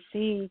glad to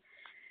see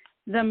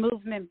the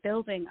movement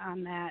building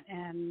on that,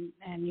 and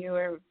you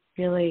are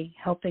really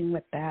helping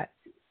with that.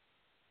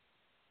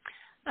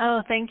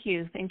 Oh, thank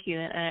you.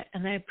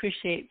 And I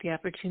appreciate the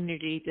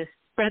opportunity to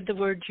spread the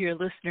word to your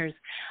listeners.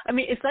 I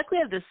mean, it's like we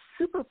have this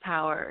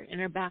superpower in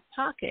our back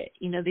pocket.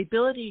 You know, the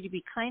ability to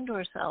be kind to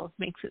ourselves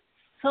makes it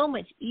so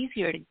much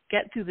easier to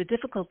get through the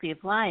difficulty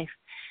of life.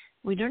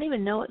 We don't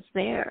even know it's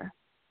there.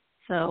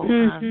 So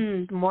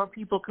the more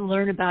people can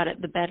learn about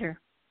it, the better.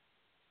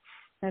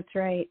 That's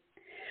right.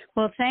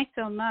 Well, thanks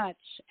so much.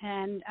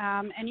 And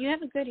you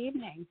have a good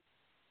evening.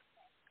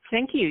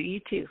 Thank you. You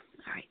too.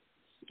 All right.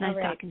 Nice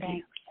talking to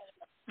you.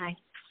 Bye.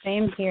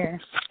 Same here.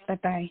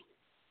 Bye-bye.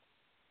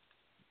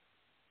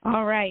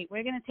 All right.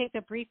 We're going to take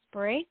a brief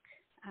break.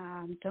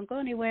 Don't go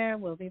anywhere.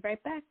 We'll be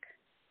right back.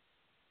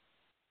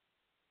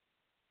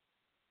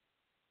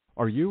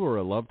 Are you or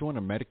a loved one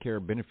a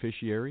Medicare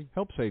beneficiary?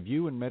 Help save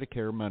you and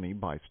Medicare money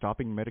by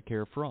stopping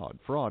Medicare fraud.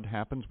 Fraud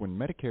happens when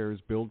Medicare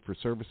is billed for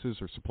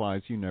services or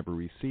supplies you never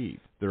receive.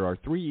 There are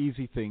 3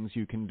 easy things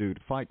you can do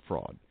to fight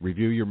fraud.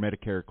 Review your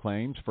Medicare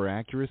claims for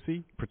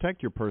accuracy,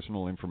 protect your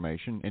personal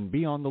information, and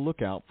be on the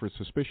lookout for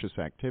suspicious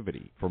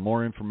activity. For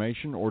more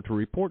information or to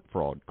report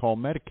fraud, call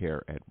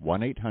Medicare at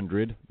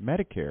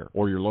 1-800-MEDICARE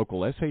or your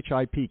local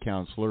SHIP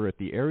counselor at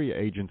the Area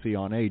Agency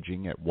on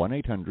Aging at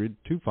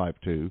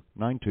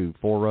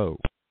 1-800-252-9240.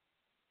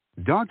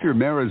 Dr.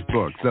 Mara's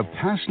book, The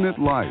Passionate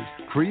Life,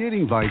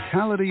 Creating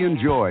Vitality and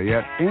Joy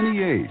at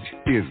Any Age,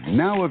 is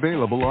now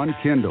available on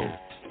Kindle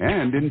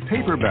and in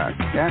paperback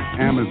at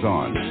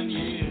Amazon.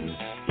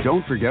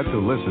 Don't forget to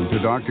listen to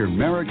Dr.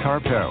 Mara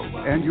Karpel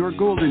and Your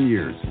Golden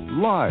Years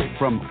live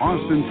from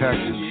Austin,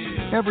 Texas,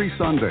 every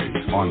Sunday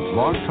on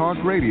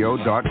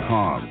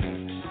blogtalkradio.com.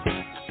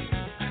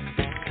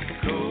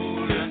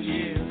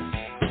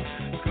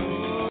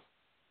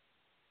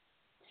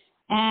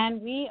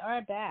 And we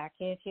are back.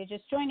 If you're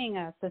just joining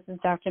us, this is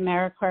Dr.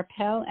 Mara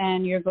Karpel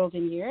and Your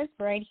Golden Years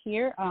right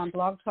here on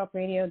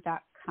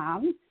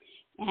blogtalkradio.com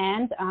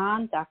and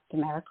on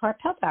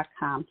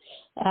drmarakarpel.com.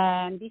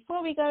 And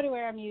before we go to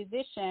our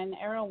musician,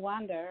 Errol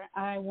Wander,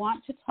 I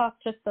want to talk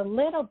just a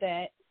little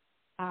bit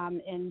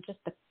in just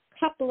a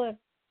couple of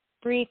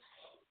brief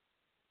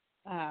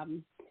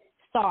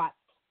thoughts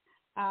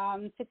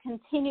to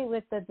continue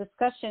with the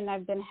discussion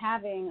I've been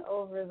having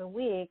over the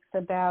weeks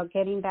about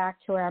getting back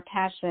to our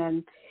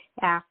passion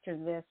after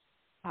this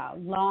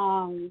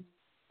long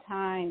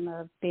time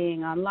of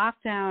being on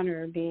lockdown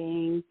or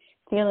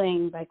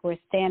feeling like we're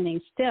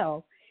standing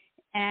still.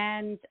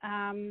 And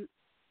I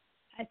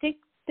think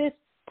this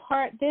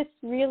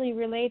really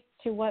relates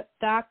to what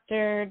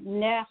Dr.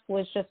 Neff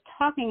was just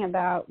talking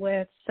about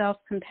with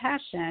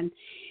self-compassion,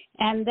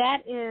 and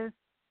that is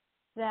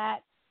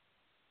that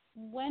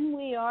when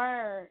we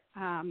are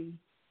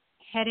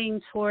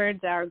heading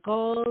towards our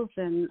goals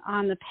and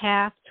on the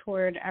path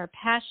toward our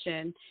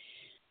passion,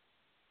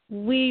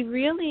 we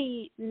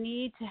really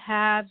need to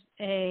have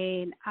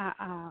a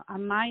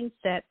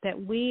mindset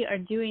that we are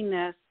doing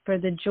this for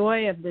the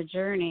joy of the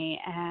journey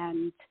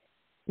and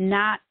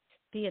not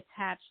be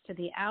attached to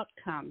the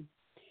outcome.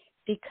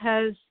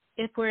 Because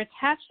if we're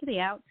attached to the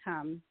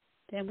outcome,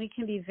 then we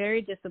can be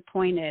very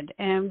disappointed,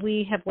 and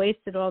we have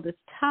wasted all this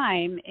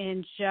time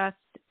in just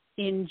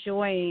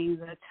enjoying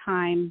the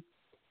time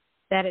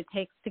that it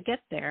takes to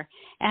get there.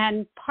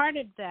 And part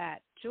of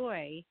that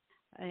joy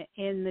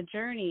in the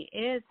journey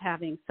is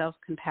having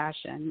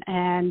self-compassion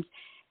and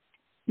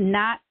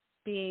not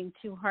being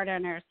too hard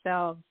on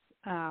ourselves.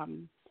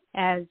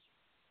 As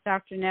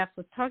Dr. Neff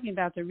was talking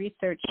about, the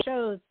research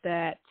shows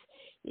that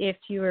if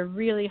you are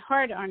really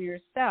hard on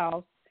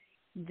yourself,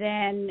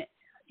 then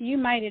you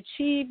might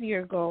achieve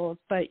your goals,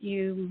 but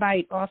you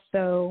might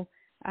also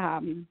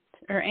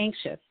are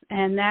anxious,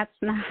 and that's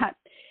not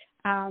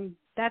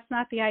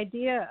the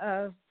idea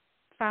of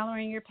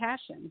following your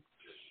passion.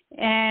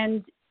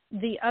 And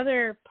the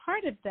other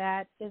part of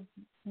that is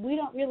we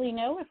don't really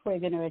know if we're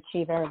going to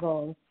achieve our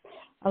goals.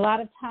 A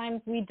lot of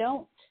times we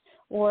don't,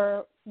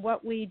 or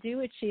what we do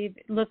achieve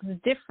looks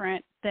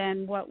different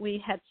than what we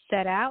had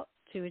set out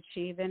to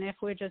achieve. And if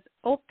we're just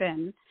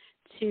open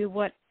to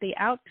what the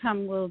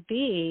outcome will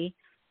be,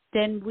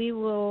 then we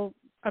will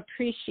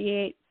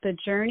appreciate the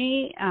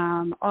journey,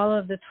 all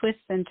of the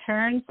twists and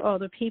turns, all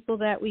the people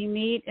that we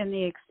meet and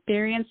the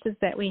experiences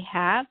that we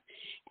have,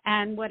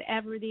 and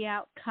whatever the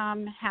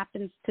outcome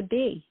happens to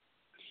be.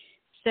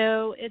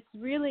 So it's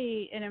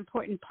really an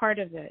important part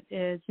of it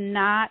is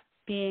not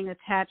being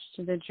attached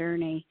to the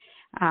journey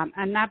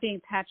and not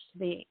being attached to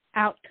the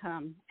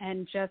outcome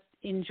and just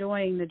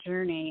enjoying the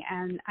journey.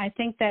 And I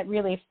think that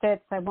really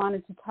fits. I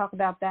wanted to talk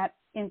about that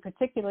in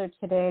particular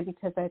today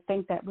because I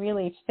think that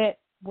really fits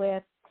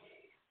with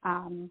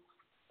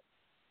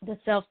the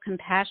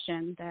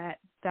self-compassion that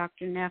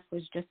Dr. Neff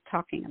was just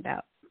talking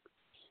about.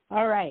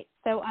 All right.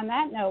 So on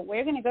that note,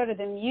 we're going to go to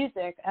the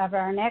music of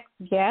our next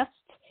guest,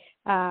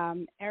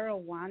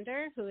 Errol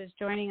Wander, who is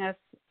joining us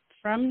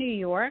from New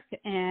York,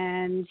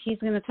 and he's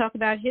going to talk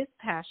about his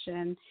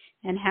passion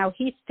and how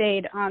he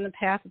stayed on the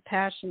path of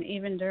passion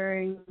even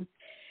during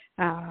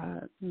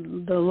the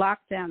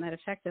lockdown that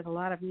affected a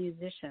lot of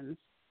musicians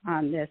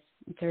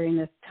during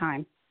this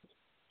time.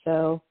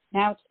 So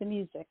now it's the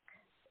music.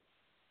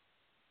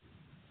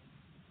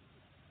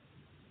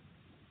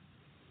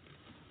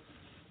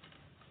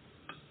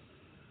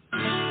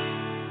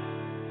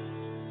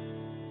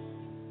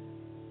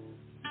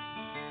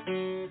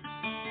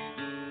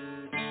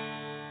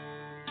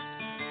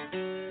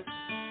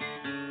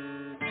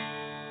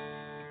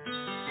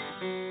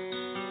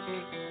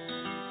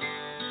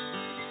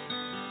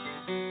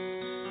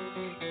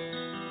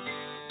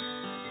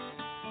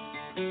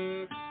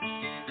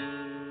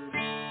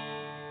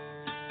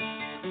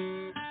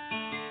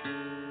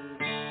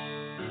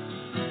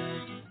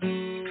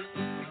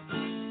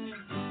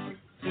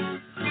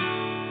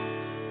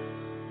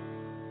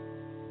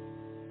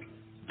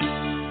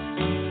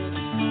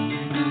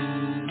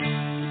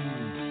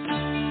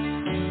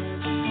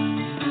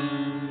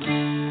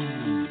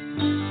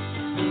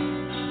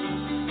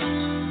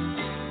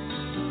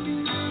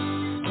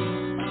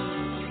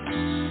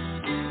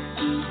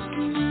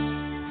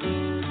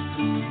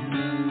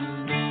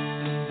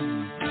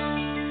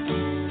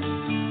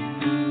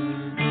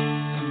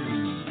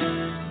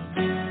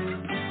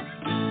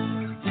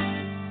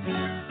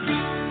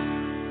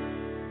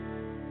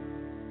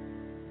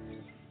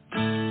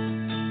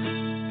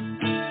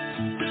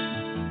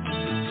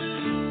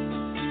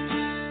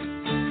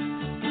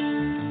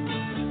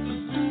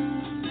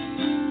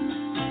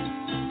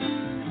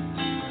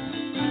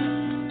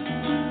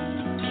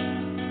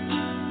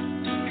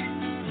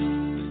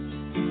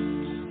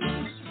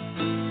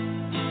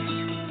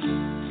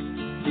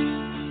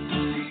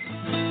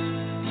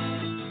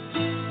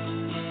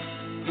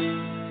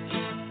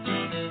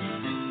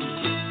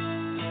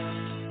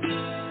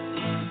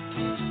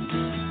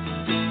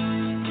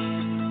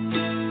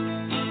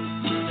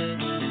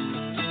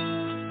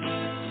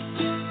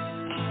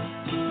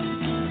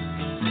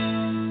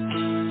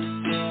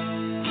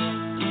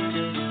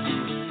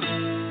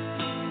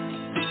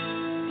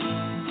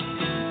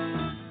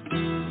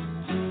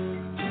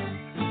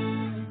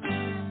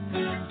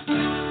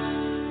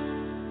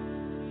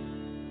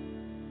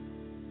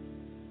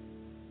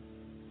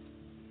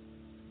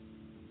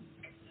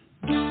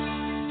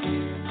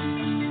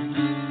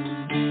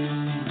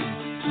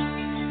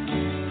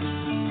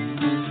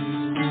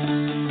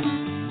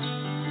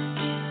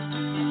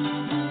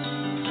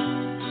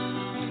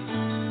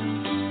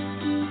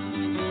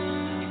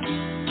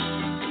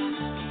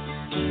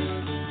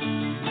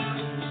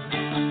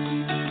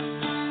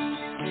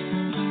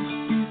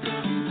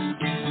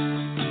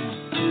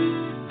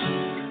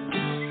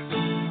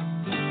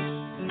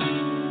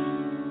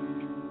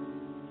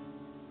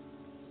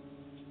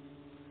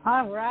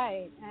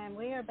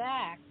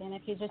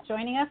 if you're just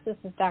joining us, this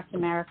is Dr.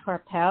 Mara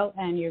Karpel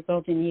and Your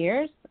Golden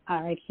Years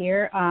right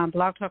here on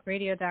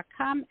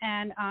blogtalkradio.com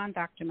and on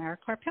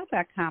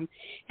drmarakarpel.com.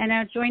 And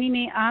now joining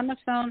me on the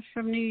phone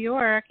from New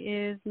York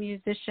is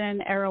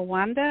musician Errol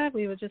Wander.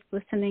 We were just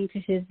listening to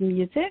his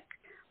music.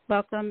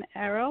 Welcome,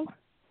 Errol.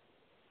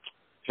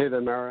 Hey there,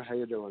 Mara. How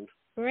you doing?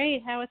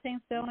 Great. How are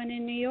things going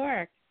in New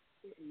York?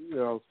 You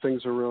know,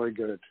 things are really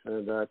good,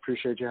 and I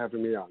appreciate you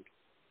having me on.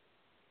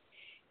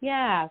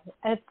 Yeah,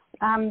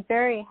 I'm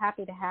very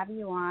happy to have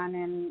you on,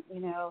 and, you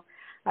know,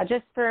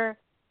 just to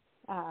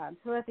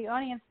let the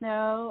audience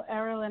know,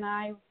 Errol and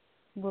I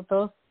went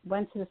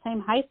to the same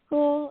high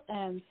school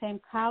and same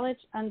college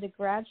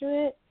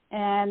undergraduate,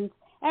 and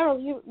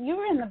Errol, you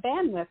were in the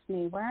band with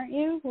me, weren't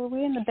you? Were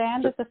we in the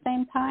band at the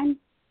same time?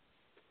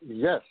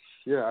 Yes,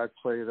 yeah, I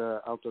played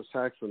alto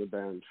sax in the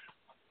band.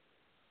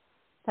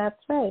 That's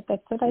right,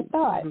 that's what I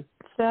thought.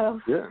 So,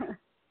 yeah.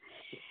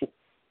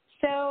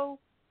 So,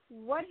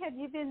 what have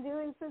you been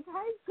doing since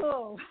high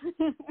school?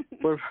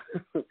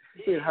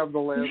 You have the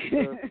last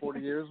 40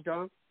 years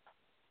gone?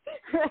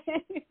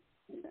 Right.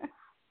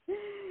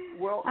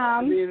 Well,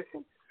 I mean,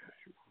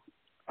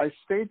 I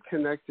stayed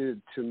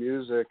connected to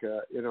music.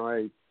 You know,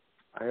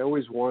 I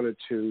always wanted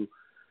to.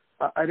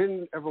 I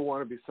didn't ever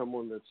want to be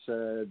someone that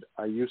said,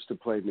 I used to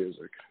play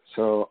music.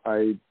 So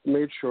I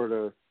made sure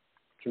to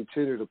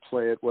continue to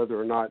play it, whether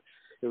or not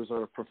it was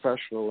on a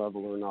professional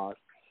level or not.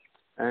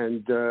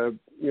 And,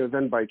 you know,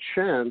 then by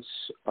chance,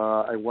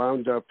 I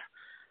wound up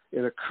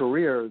in a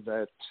career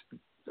that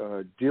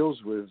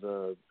deals with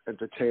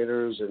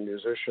entertainers and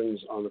musicians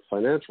on the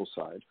financial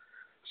side.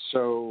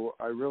 So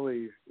I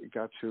really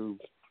got to,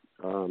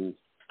 you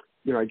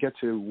know, I get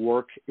to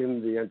work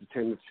in the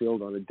entertainment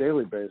field on a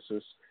daily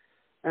basis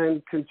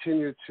and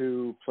continue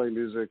to play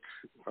music,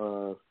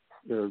 you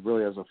know,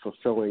 really as a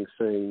fulfilling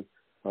thing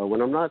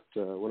when I'm not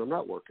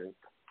working.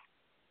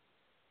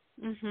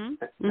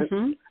 Mm-hmm.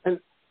 Mm-hmm.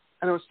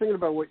 And I was thinking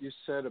about what you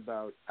said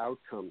about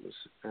outcomes,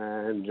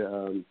 and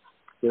you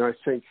know, I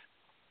think,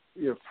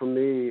 you know, for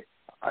me,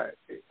 I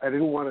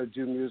didn't want to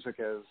do music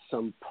as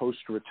some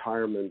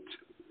post-retirement,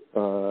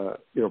 you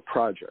know,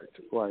 project.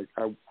 Like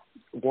I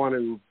want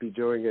to be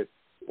doing it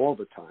all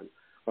the time.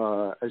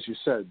 As you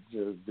said,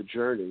 the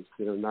journey,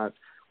 you know, not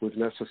with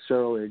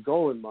necessarily a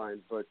goal in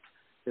mind, but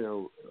you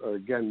know,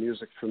 again,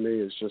 music for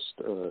me is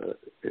just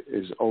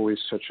is always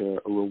such a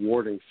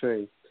rewarding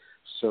thing.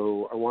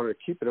 So I wanted to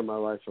keep it in my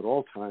life at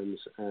all times,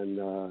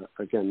 and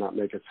again, not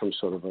make it some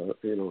sort of a,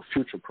 you know,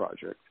 future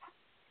project.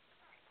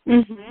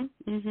 Mhm.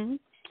 Mhm.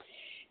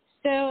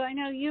 So I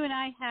know you and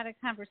I had a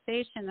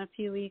conversation a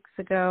few weeks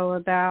ago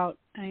about,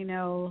 I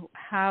know,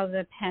 how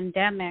the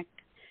pandemic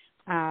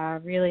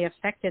really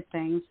affected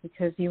things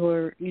because you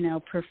were, you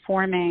know,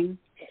 performing,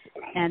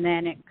 and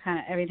then it kind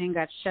of everything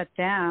got shut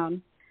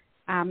down.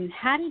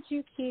 How did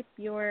you keep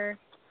your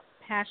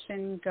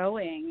passion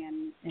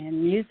going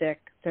in music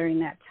during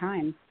that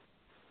time?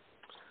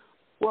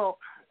 Well,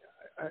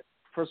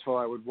 first of all,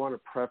 I would want to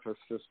preface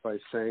this by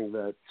saying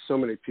that so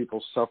many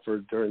people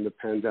suffered during the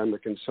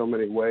pandemic in so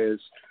many ways,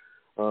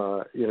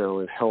 you know,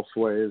 in health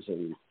ways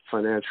and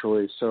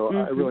financially. So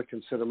I really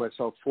consider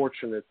myself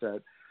fortunate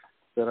that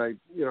I,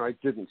 you know, I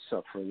didn't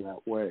suffer in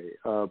that way.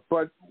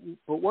 But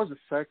was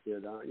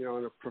affected, you know,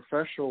 on a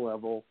professional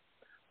level.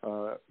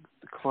 The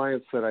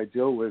clients that I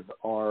deal with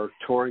are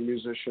touring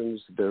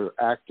musicians, they're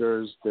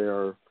actors, they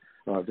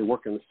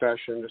work in the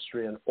fashion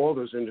industry, and all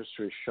those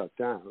industries shut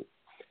down.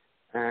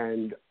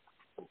 And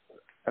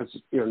as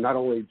you know, not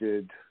only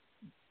did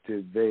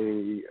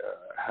they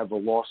have a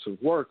loss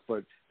of work,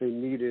 but they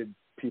needed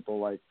people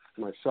like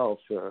myself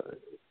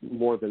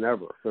more than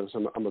ever, because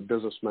I'm a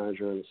business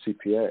manager and a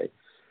CPA.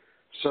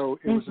 So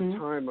it was a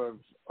time of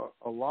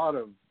a lot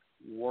of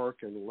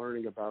work and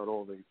learning about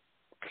all the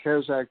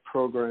CARES Act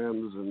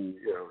programs and,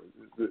 you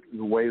know,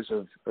 the ways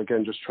of,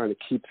 again, just trying to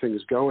keep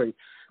things going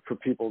for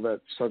people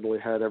that suddenly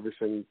had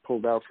everything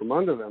pulled out from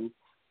under them.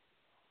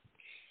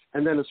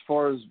 And then as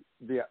far as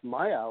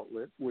my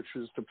outlet, which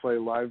is to play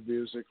live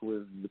music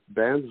with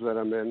bands that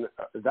I'm in,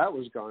 that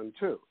was gone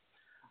too.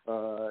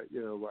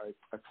 You know,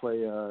 I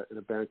play in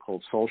a band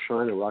called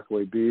Soulshine at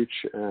Rockaway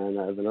Beach, and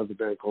I have another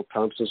band called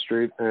Thompson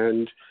Street,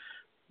 and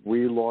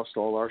we lost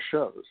all our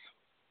shows.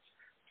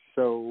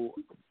 So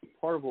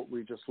part of what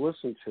we just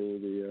listened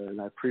to,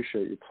 and I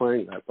appreciate you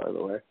playing that, by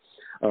the way,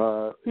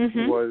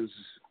 was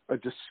a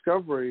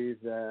discovery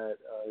that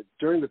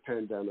during the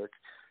pandemic,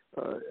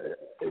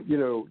 you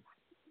know,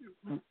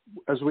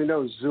 as we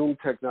know, Zoom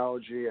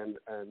technology and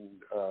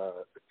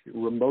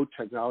remote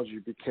technology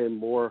became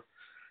more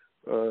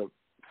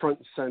front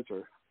and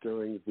center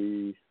during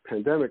the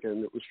pandemic,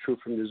 and it was true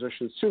for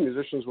musicians too.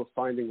 Musicians were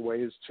finding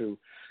ways to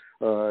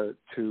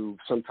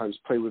sometimes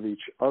play with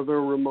each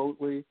other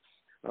remotely.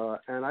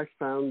 And I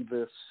found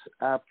this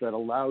app that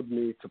allowed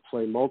me to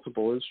play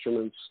multiple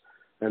instruments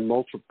and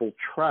multiple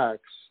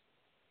tracks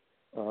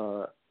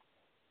for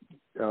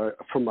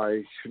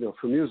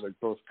music,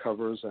 both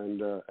covers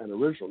and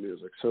original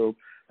music. So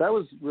that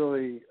was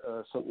really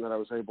something that I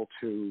was able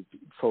to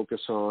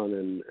focus on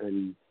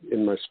and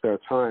in my spare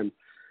time.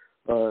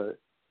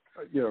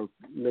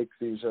 make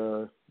these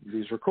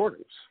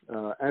recordings.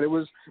 And it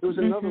was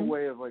another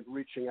way of like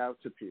reaching out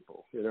to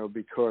people,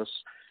 because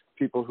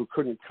people who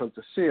couldn't come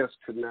to see us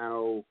could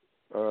now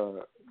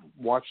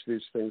watch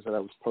these things that I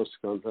was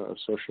posting on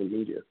social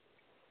media.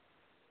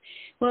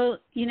 Well,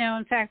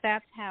 in fact,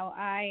 that's how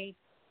I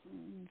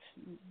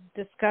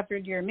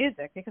discovered your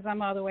music, because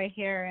I'm all the way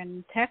here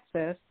in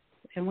Texas,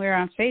 and we're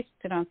on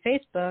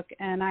Facebook,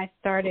 and I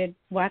started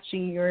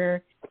watching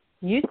your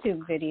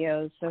YouTube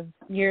videos of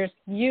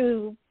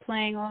you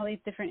playing all these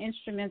different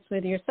instruments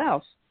with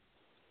yourself.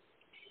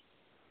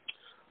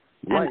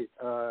 Right.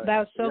 That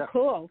was so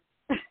cool.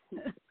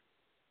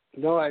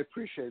 No, I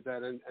appreciate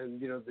that, and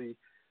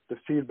the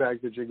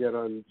feedback that you get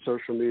on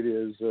social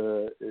media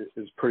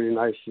is pretty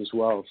nice as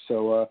well.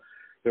 So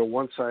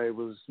once I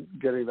was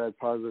getting that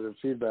positive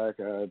feedback,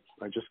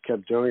 I just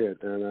kept doing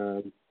it,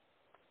 and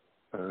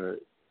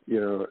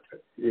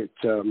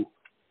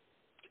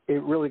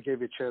it really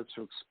gave you a chance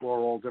to explore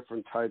all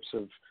different types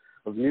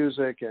of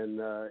music,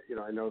 and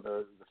I know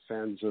the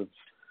fans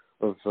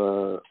of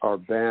our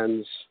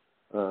bands.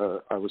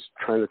 I was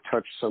trying to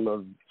touch some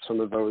of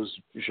those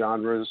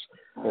genres,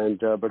 and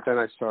but then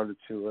I started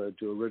to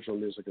do original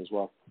music as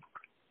well.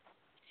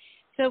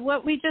 So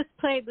what we just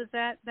played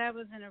that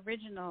was an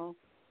original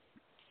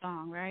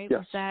song, right? Yes.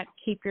 Was that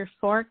 "Keep Your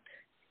Fork"?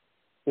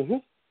 Mm-hmm.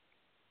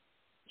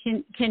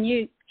 Can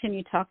you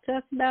talk to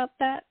us about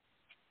that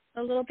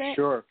a little bit?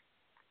 Sure.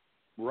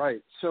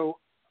 Right. So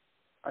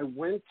I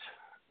went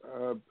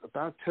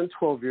about 10,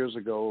 12 years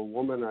ago. A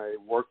woman I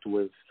worked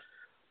with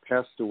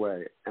passed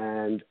away,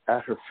 and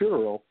at her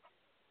funeral,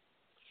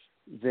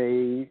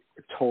 they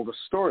told a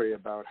story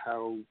about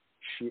how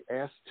she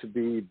asked to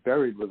be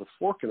buried with a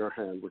fork in her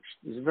hand, which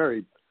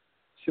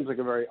seems like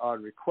a very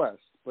odd request.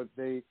 But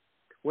they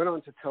went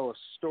on to tell a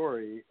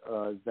story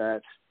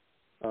that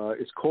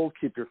is called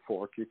 "Keep Your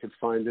Fork." You can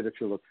find it if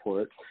you look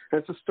for it. And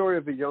it's a story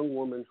of a young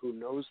woman who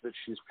knows that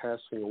she's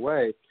passing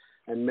away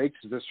and makes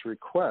this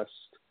request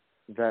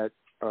that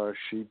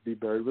she be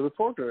buried with a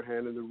fork in her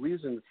hand. And the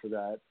reason for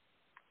that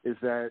is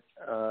that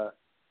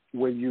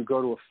when you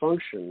go to a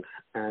function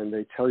and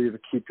they tell you to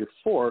keep your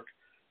fork,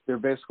 they're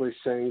basically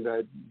saying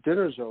that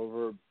dinner's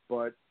over,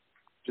 but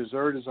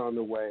dessert is on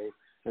the way,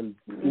 and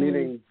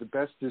meaning the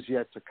best is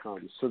yet to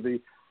come. So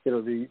the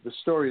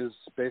story is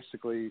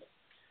basically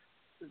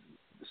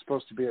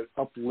supposed to be an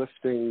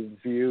uplifting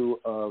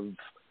view of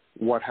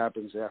what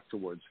happens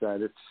afterwards,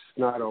 that it's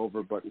not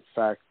over, but in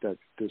fact that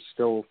there's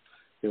still,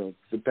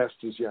 the best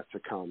is yet to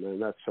come.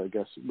 And that's, I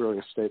guess, really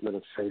a statement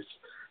of faith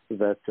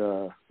that,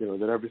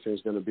 that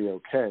everything's going to be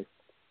okay.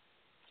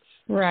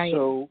 Right.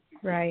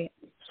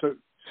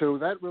 So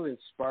that really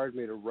inspired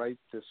me to write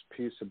this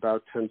piece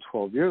about 10,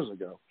 12 years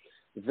ago.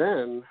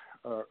 Then,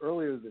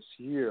 earlier this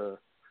year,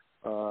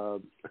 a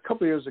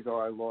couple of years ago,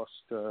 I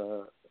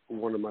lost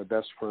one of my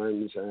best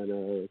friends and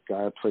a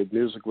guy I played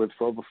music with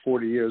for over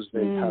 40 years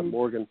named Pat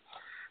Morgan.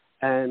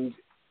 And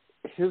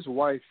his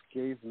wife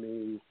gave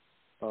me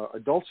a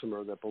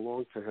dulcimer that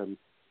belonged to him.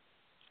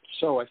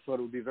 So I thought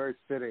it would be very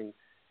fitting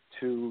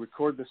to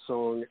record the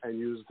song and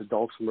use the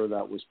dulcimer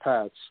that was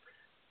Pat's.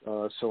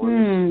 So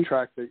on this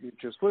track that you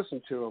just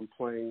listened to, I'm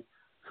playing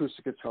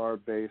acoustic guitar,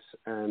 bass,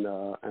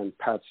 and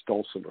Pat's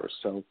dulcimer.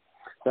 So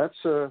that's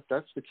the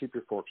Keep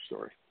Your Fork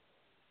story.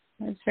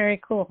 That's very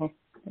cool.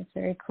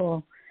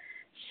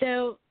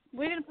 So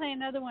we're going to play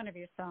another one of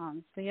your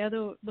songs. The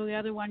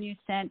other one you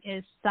sent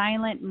is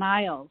 "Silent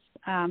Miles."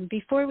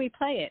 Before we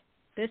play it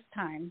this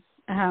time,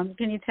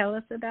 can you tell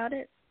us about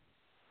it?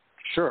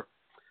 Sure.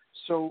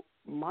 So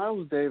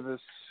Miles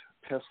Davis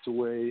passed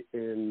away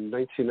in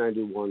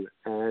 1991,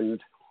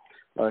 and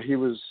he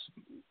was,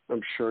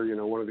 I'm sure,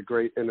 one of the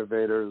great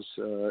innovators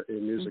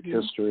in music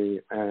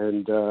history,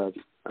 and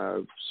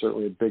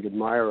certainly a big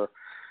admirer.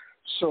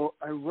 So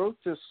I wrote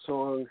this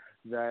song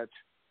that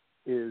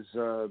is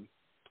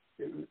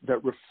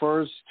that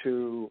refers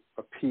to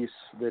a piece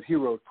that he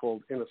wrote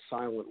called "In a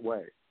Silent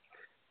Way,"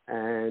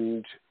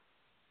 and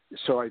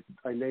so I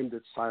named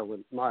it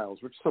 "Silent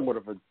Miles," which is somewhat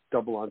of a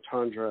double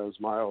entendre, as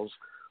Miles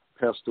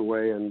passed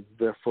away and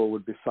therefore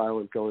would be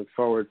silent going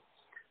forward.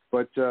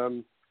 But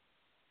I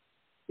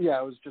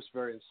was just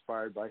very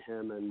inspired by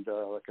him, and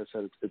like I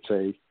said,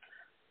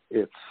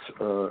 it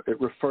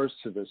refers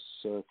to this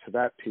to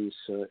that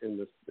piece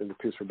in the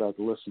piece we're about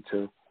to listen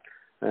to.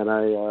 And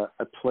I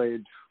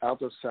played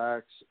alto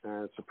sax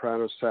and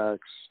soprano sax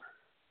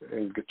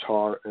and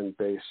guitar and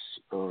bass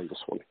on this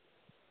one.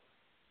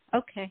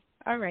 Okay.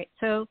 All right.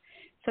 So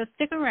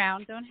stick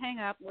around. Don't hang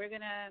up. We're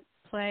going to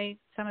play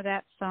some of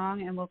that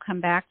song, and we'll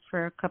come back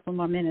for a couple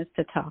more minutes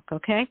to talk,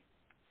 okay?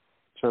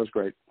 Sounds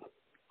great.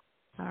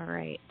 All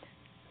right.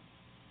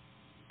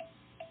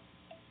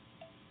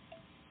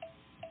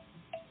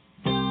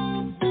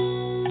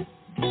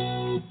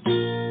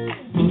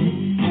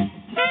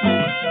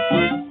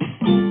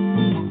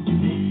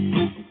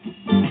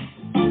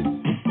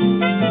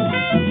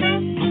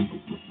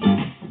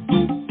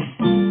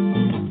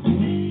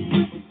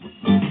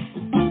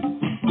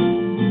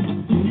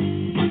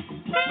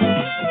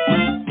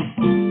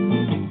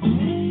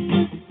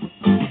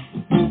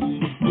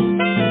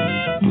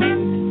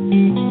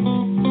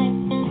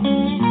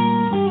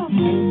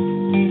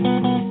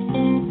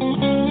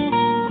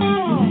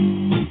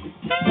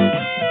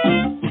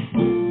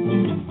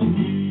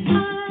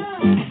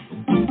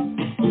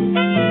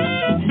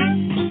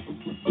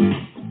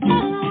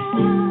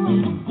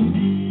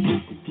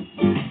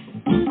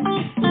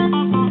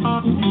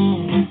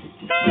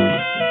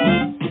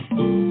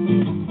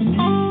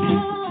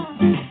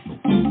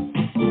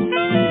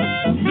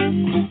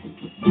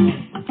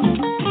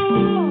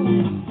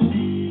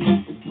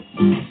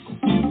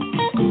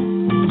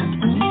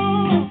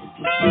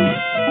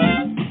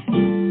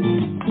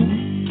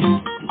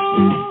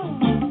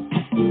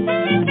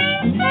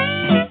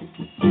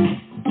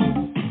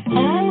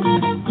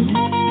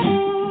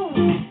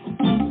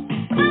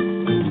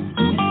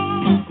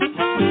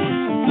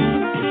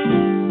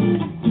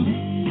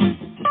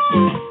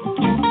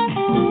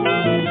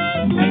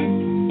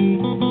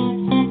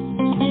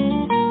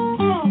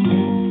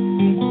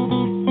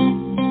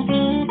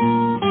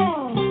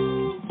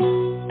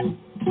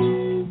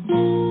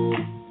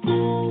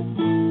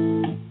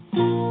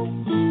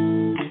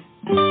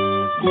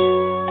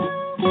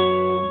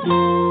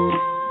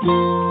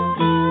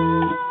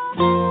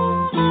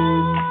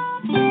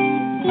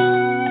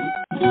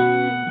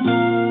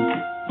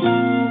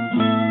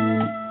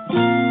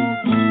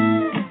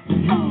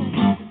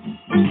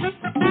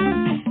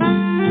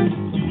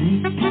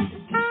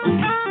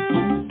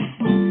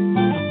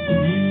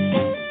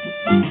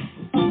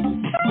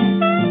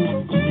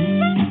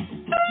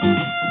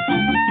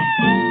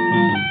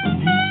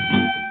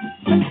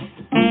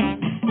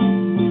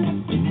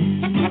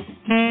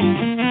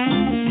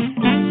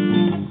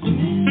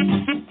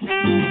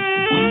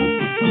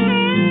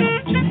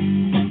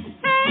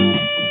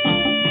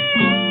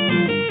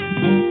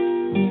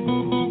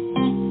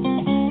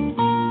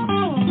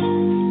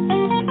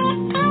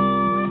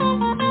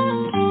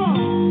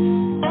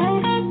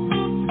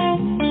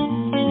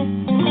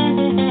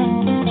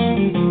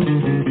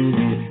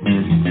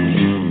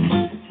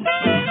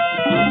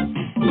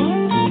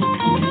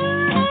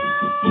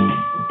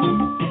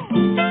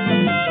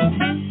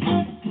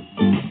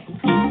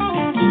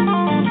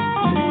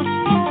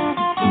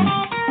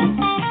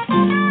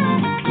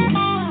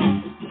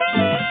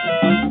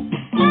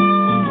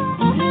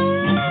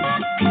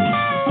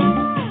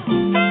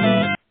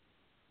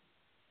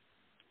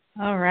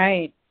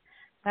 Right.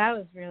 That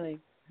was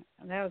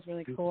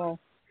really cool.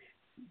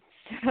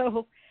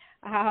 So,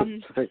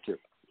 thank you.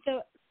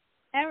 So,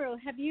 Errol,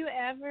 have you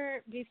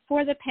ever,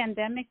 before the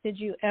pandemic, did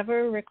you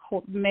ever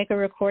make a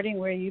recording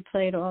where you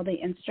played all the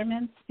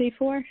instruments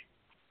before?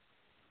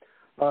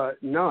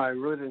 No, I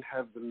really didn't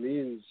have the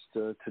means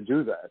to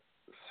do that.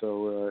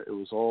 So it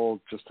was all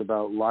just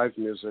about live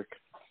music.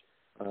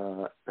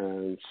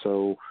 And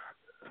so,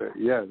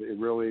 it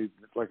really,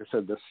 like I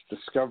said, this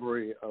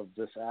discovery of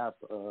this app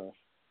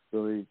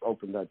really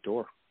opened that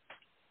door.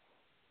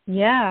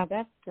 Yeah,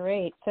 that's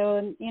great. So,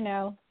 in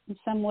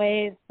some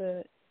ways,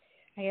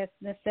 I guess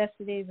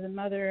necessity is the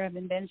mother of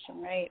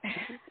invention, right?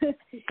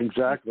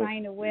 Exactly.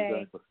 Find a way.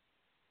 Exactly.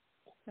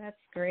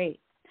 That's great.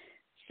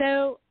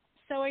 So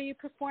are you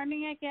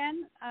performing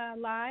again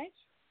live?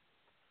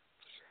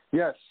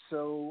 Yes.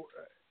 So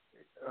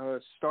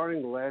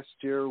starting last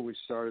year, we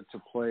started to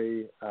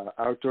play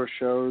outdoor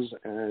shows,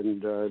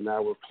 and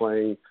now we're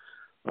playing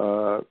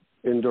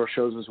indoor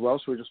shows as well.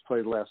 So we just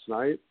played last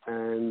night,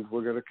 and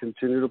we're going to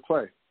continue to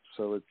play.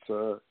 So it's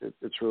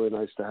really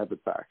nice to have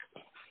it back.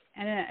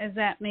 And is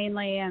that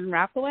mainly in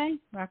Rockaway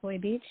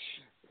Beach?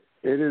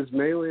 It is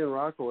mainly in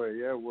Rockaway.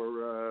 Yeah,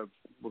 we're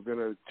going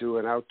to do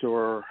an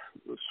outdoor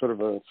sort of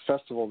a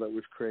festival that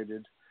we've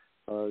created.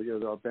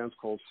 Our band's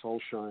called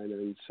Soulshine,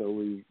 and so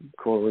we're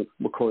calling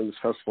this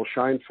festival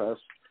Shine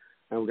Fest.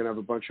 And we're going to have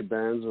a bunch of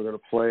bands. We're going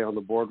to play on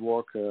the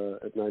boardwalk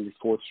at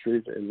 94th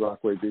Street in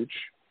Rockaway Beach,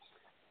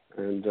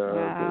 and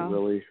wow.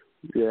 we're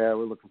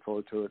looking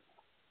forward to it.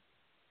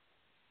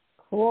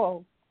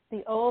 Cool.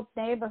 The old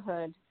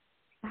neighborhood.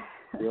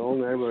 The old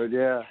neighborhood,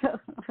 yeah.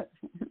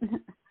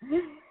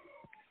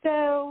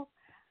 So,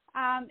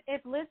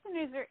 if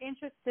listeners are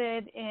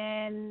interested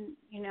in,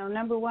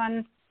 number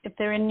one, if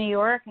they're in New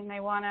York and they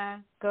want to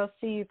go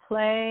see you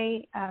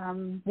play,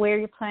 where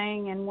you're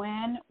playing and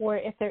when, or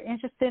if they're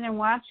interested in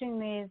watching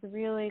these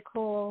really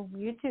cool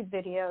YouTube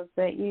videos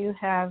that you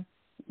have,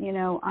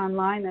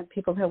 online that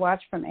people can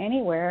watch from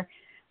anywhere,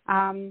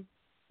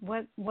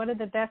 what are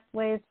the best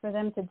ways for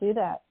them to do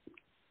that?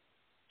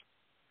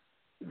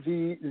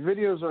 The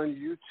videos on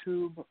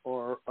YouTube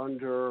are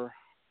under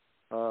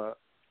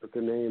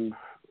the name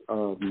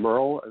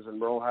Merle, as in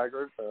Merle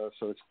Haggard. So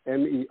it's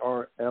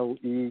MERLE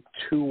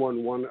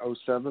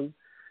 21107.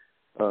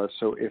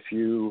 So if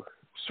you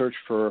search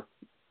for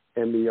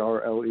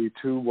MERLE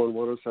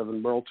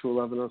 21107, Merle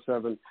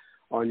 21107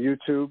 on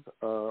YouTube,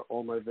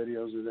 all my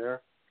videos are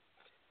there.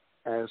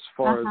 As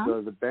far as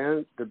the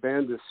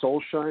band is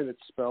Soulshine.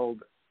 It's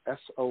spelled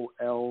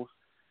SOLSHYNE.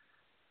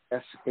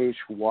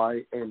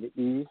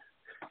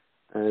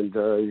 And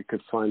you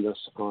could find us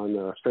on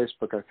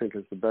Facebook, I think,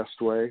 is the best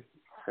way.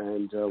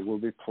 And we'll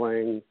be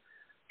playing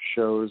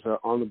shows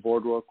on the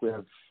boardwalk. We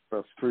have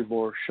 3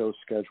 more shows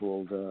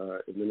scheduled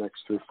in the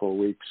next 3-4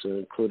 weeks,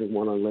 including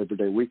one on Labor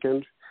Day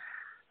weekend.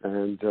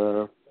 And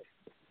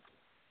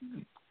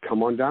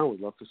come on down.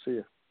 We'd love to see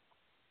you.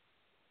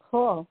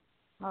 Cool.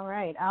 All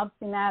right. I'll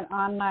see that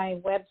on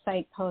my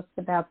website post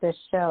about this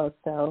show.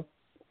 So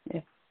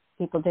if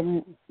people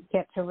didn't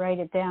get to write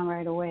it down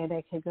right away,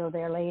 they could go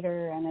there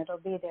later, and it'll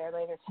be there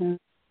later tonight.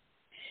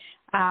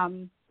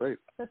 Great.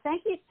 So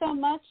thank you so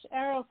much,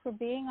 Errol, for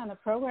being on the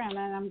program,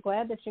 and I'm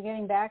glad that you're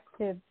getting back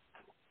to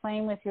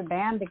playing with your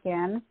band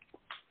again.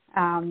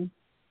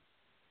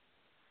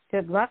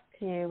 Good luck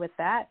to you with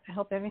that. I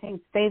hope everything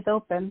stays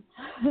open.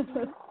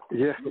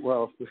 Yeah,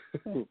 well,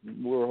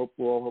 we're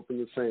all hoping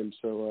the same.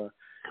 So,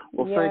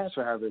 yes. Thanks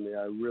for having me.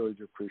 I really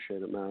do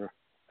appreciate it, Mara.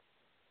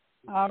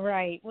 All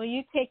right. Well,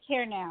 you take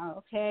care now,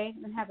 okay?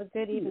 And have a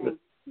good evening.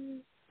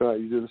 You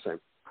do the same.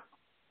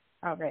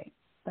 All right.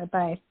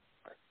 Bye-bye.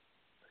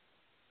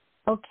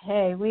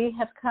 Okay, we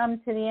have come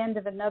to the end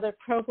of another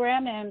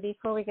program, and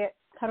before we get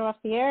cut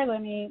off the air,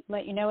 let me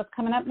let you know what's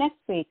coming up next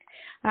week.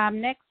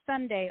 Next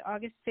Sunday,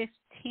 August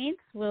 15th,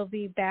 we'll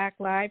be back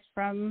live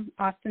from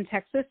Austin,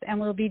 Texas, and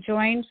we'll be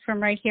joined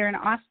from right here in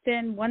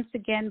Austin once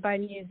again by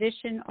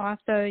musician,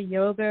 author,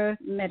 yoga,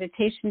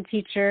 meditation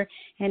teacher,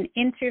 and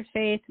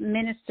interfaith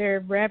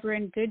minister,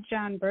 Reverend Good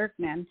John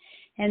Bergman.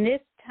 And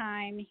this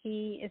time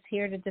he is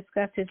here to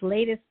discuss his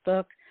latest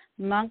book,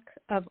 Monk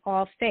of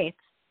All Faiths.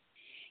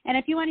 And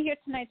if you want to hear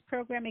tonight's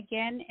program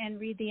again and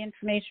read the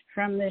information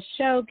from this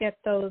show, get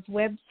those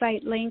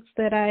website links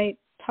that I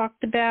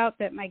talked about,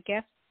 that my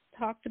guests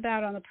talked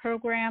about on the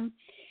program,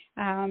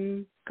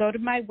 go to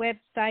my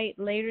website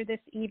later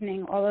this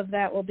evening. All of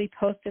that will be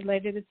posted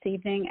later this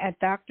evening at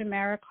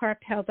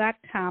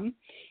drmarakarpel.com.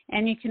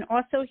 And you can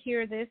also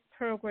hear this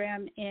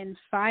program in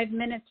 5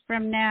 minutes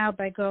from now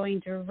by going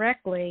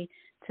directly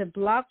to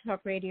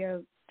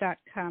blogtalkradio.com,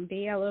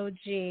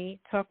 BLOG,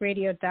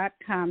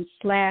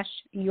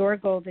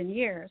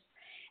 talkradio.com/yourgoldenyears.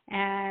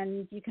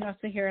 And you can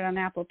also hear it on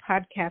Apple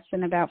Podcasts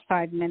in about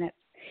 5 minutes.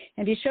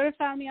 And be sure to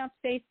follow me on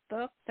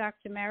Facebook,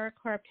 Dr. Mara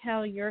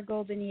Karpel, Your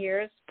Golden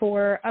Years,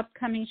 for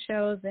upcoming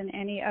shows and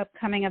any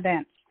upcoming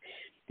events.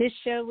 This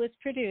show was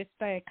produced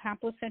by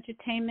Accomplice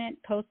Entertainment,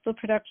 Postal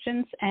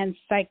Productions, and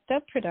Psyched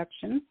Up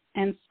Productions,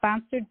 and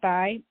sponsored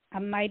by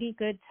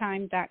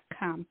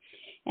AMightyGoodTime.com.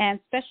 And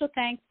special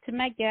thanks to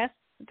my guests,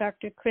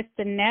 Dr.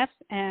 Kristin Neff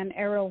and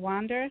Errol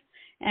Wander.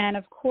 And,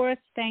 of course,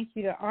 thank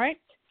you to Art.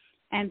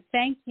 And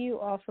thank you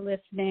all for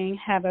listening.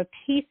 Have a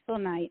peaceful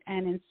night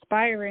and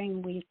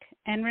inspiring week.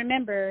 And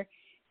remember,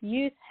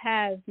 youth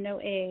has no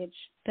age.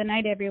 Good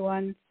night,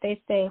 everyone.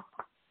 Stay safe.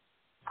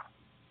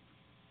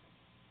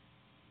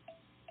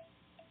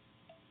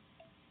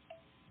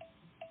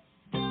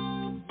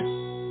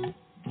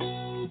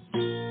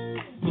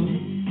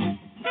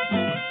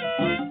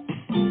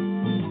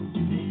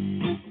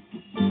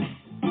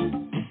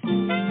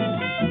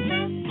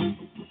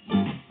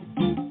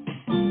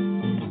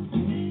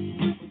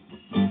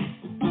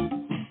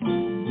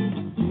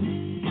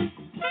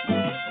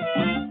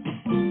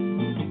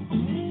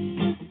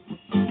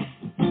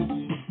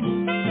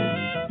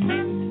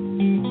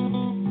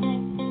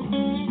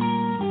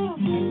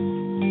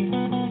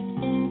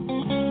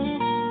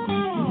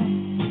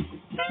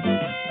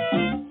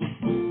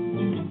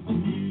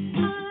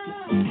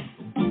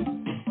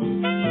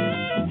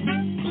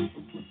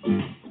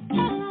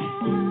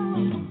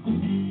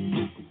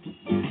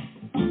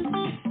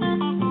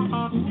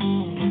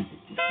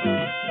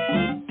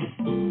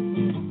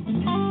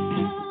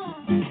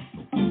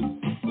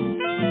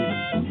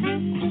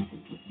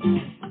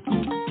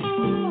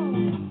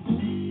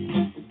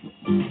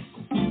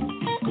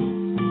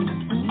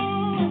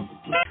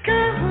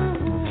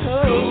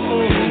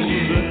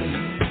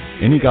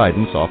 Any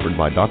guidance offered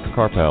by Dr.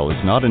 Carpel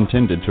is not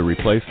intended to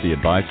replace the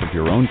advice of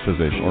your own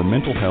physician or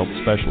mental health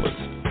specialist.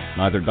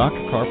 Neither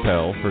Dr.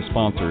 Carpel, her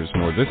sponsors,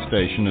 nor this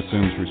station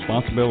assumes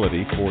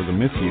responsibility for the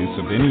misuse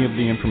of any of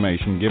the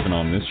information given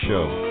on this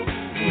show.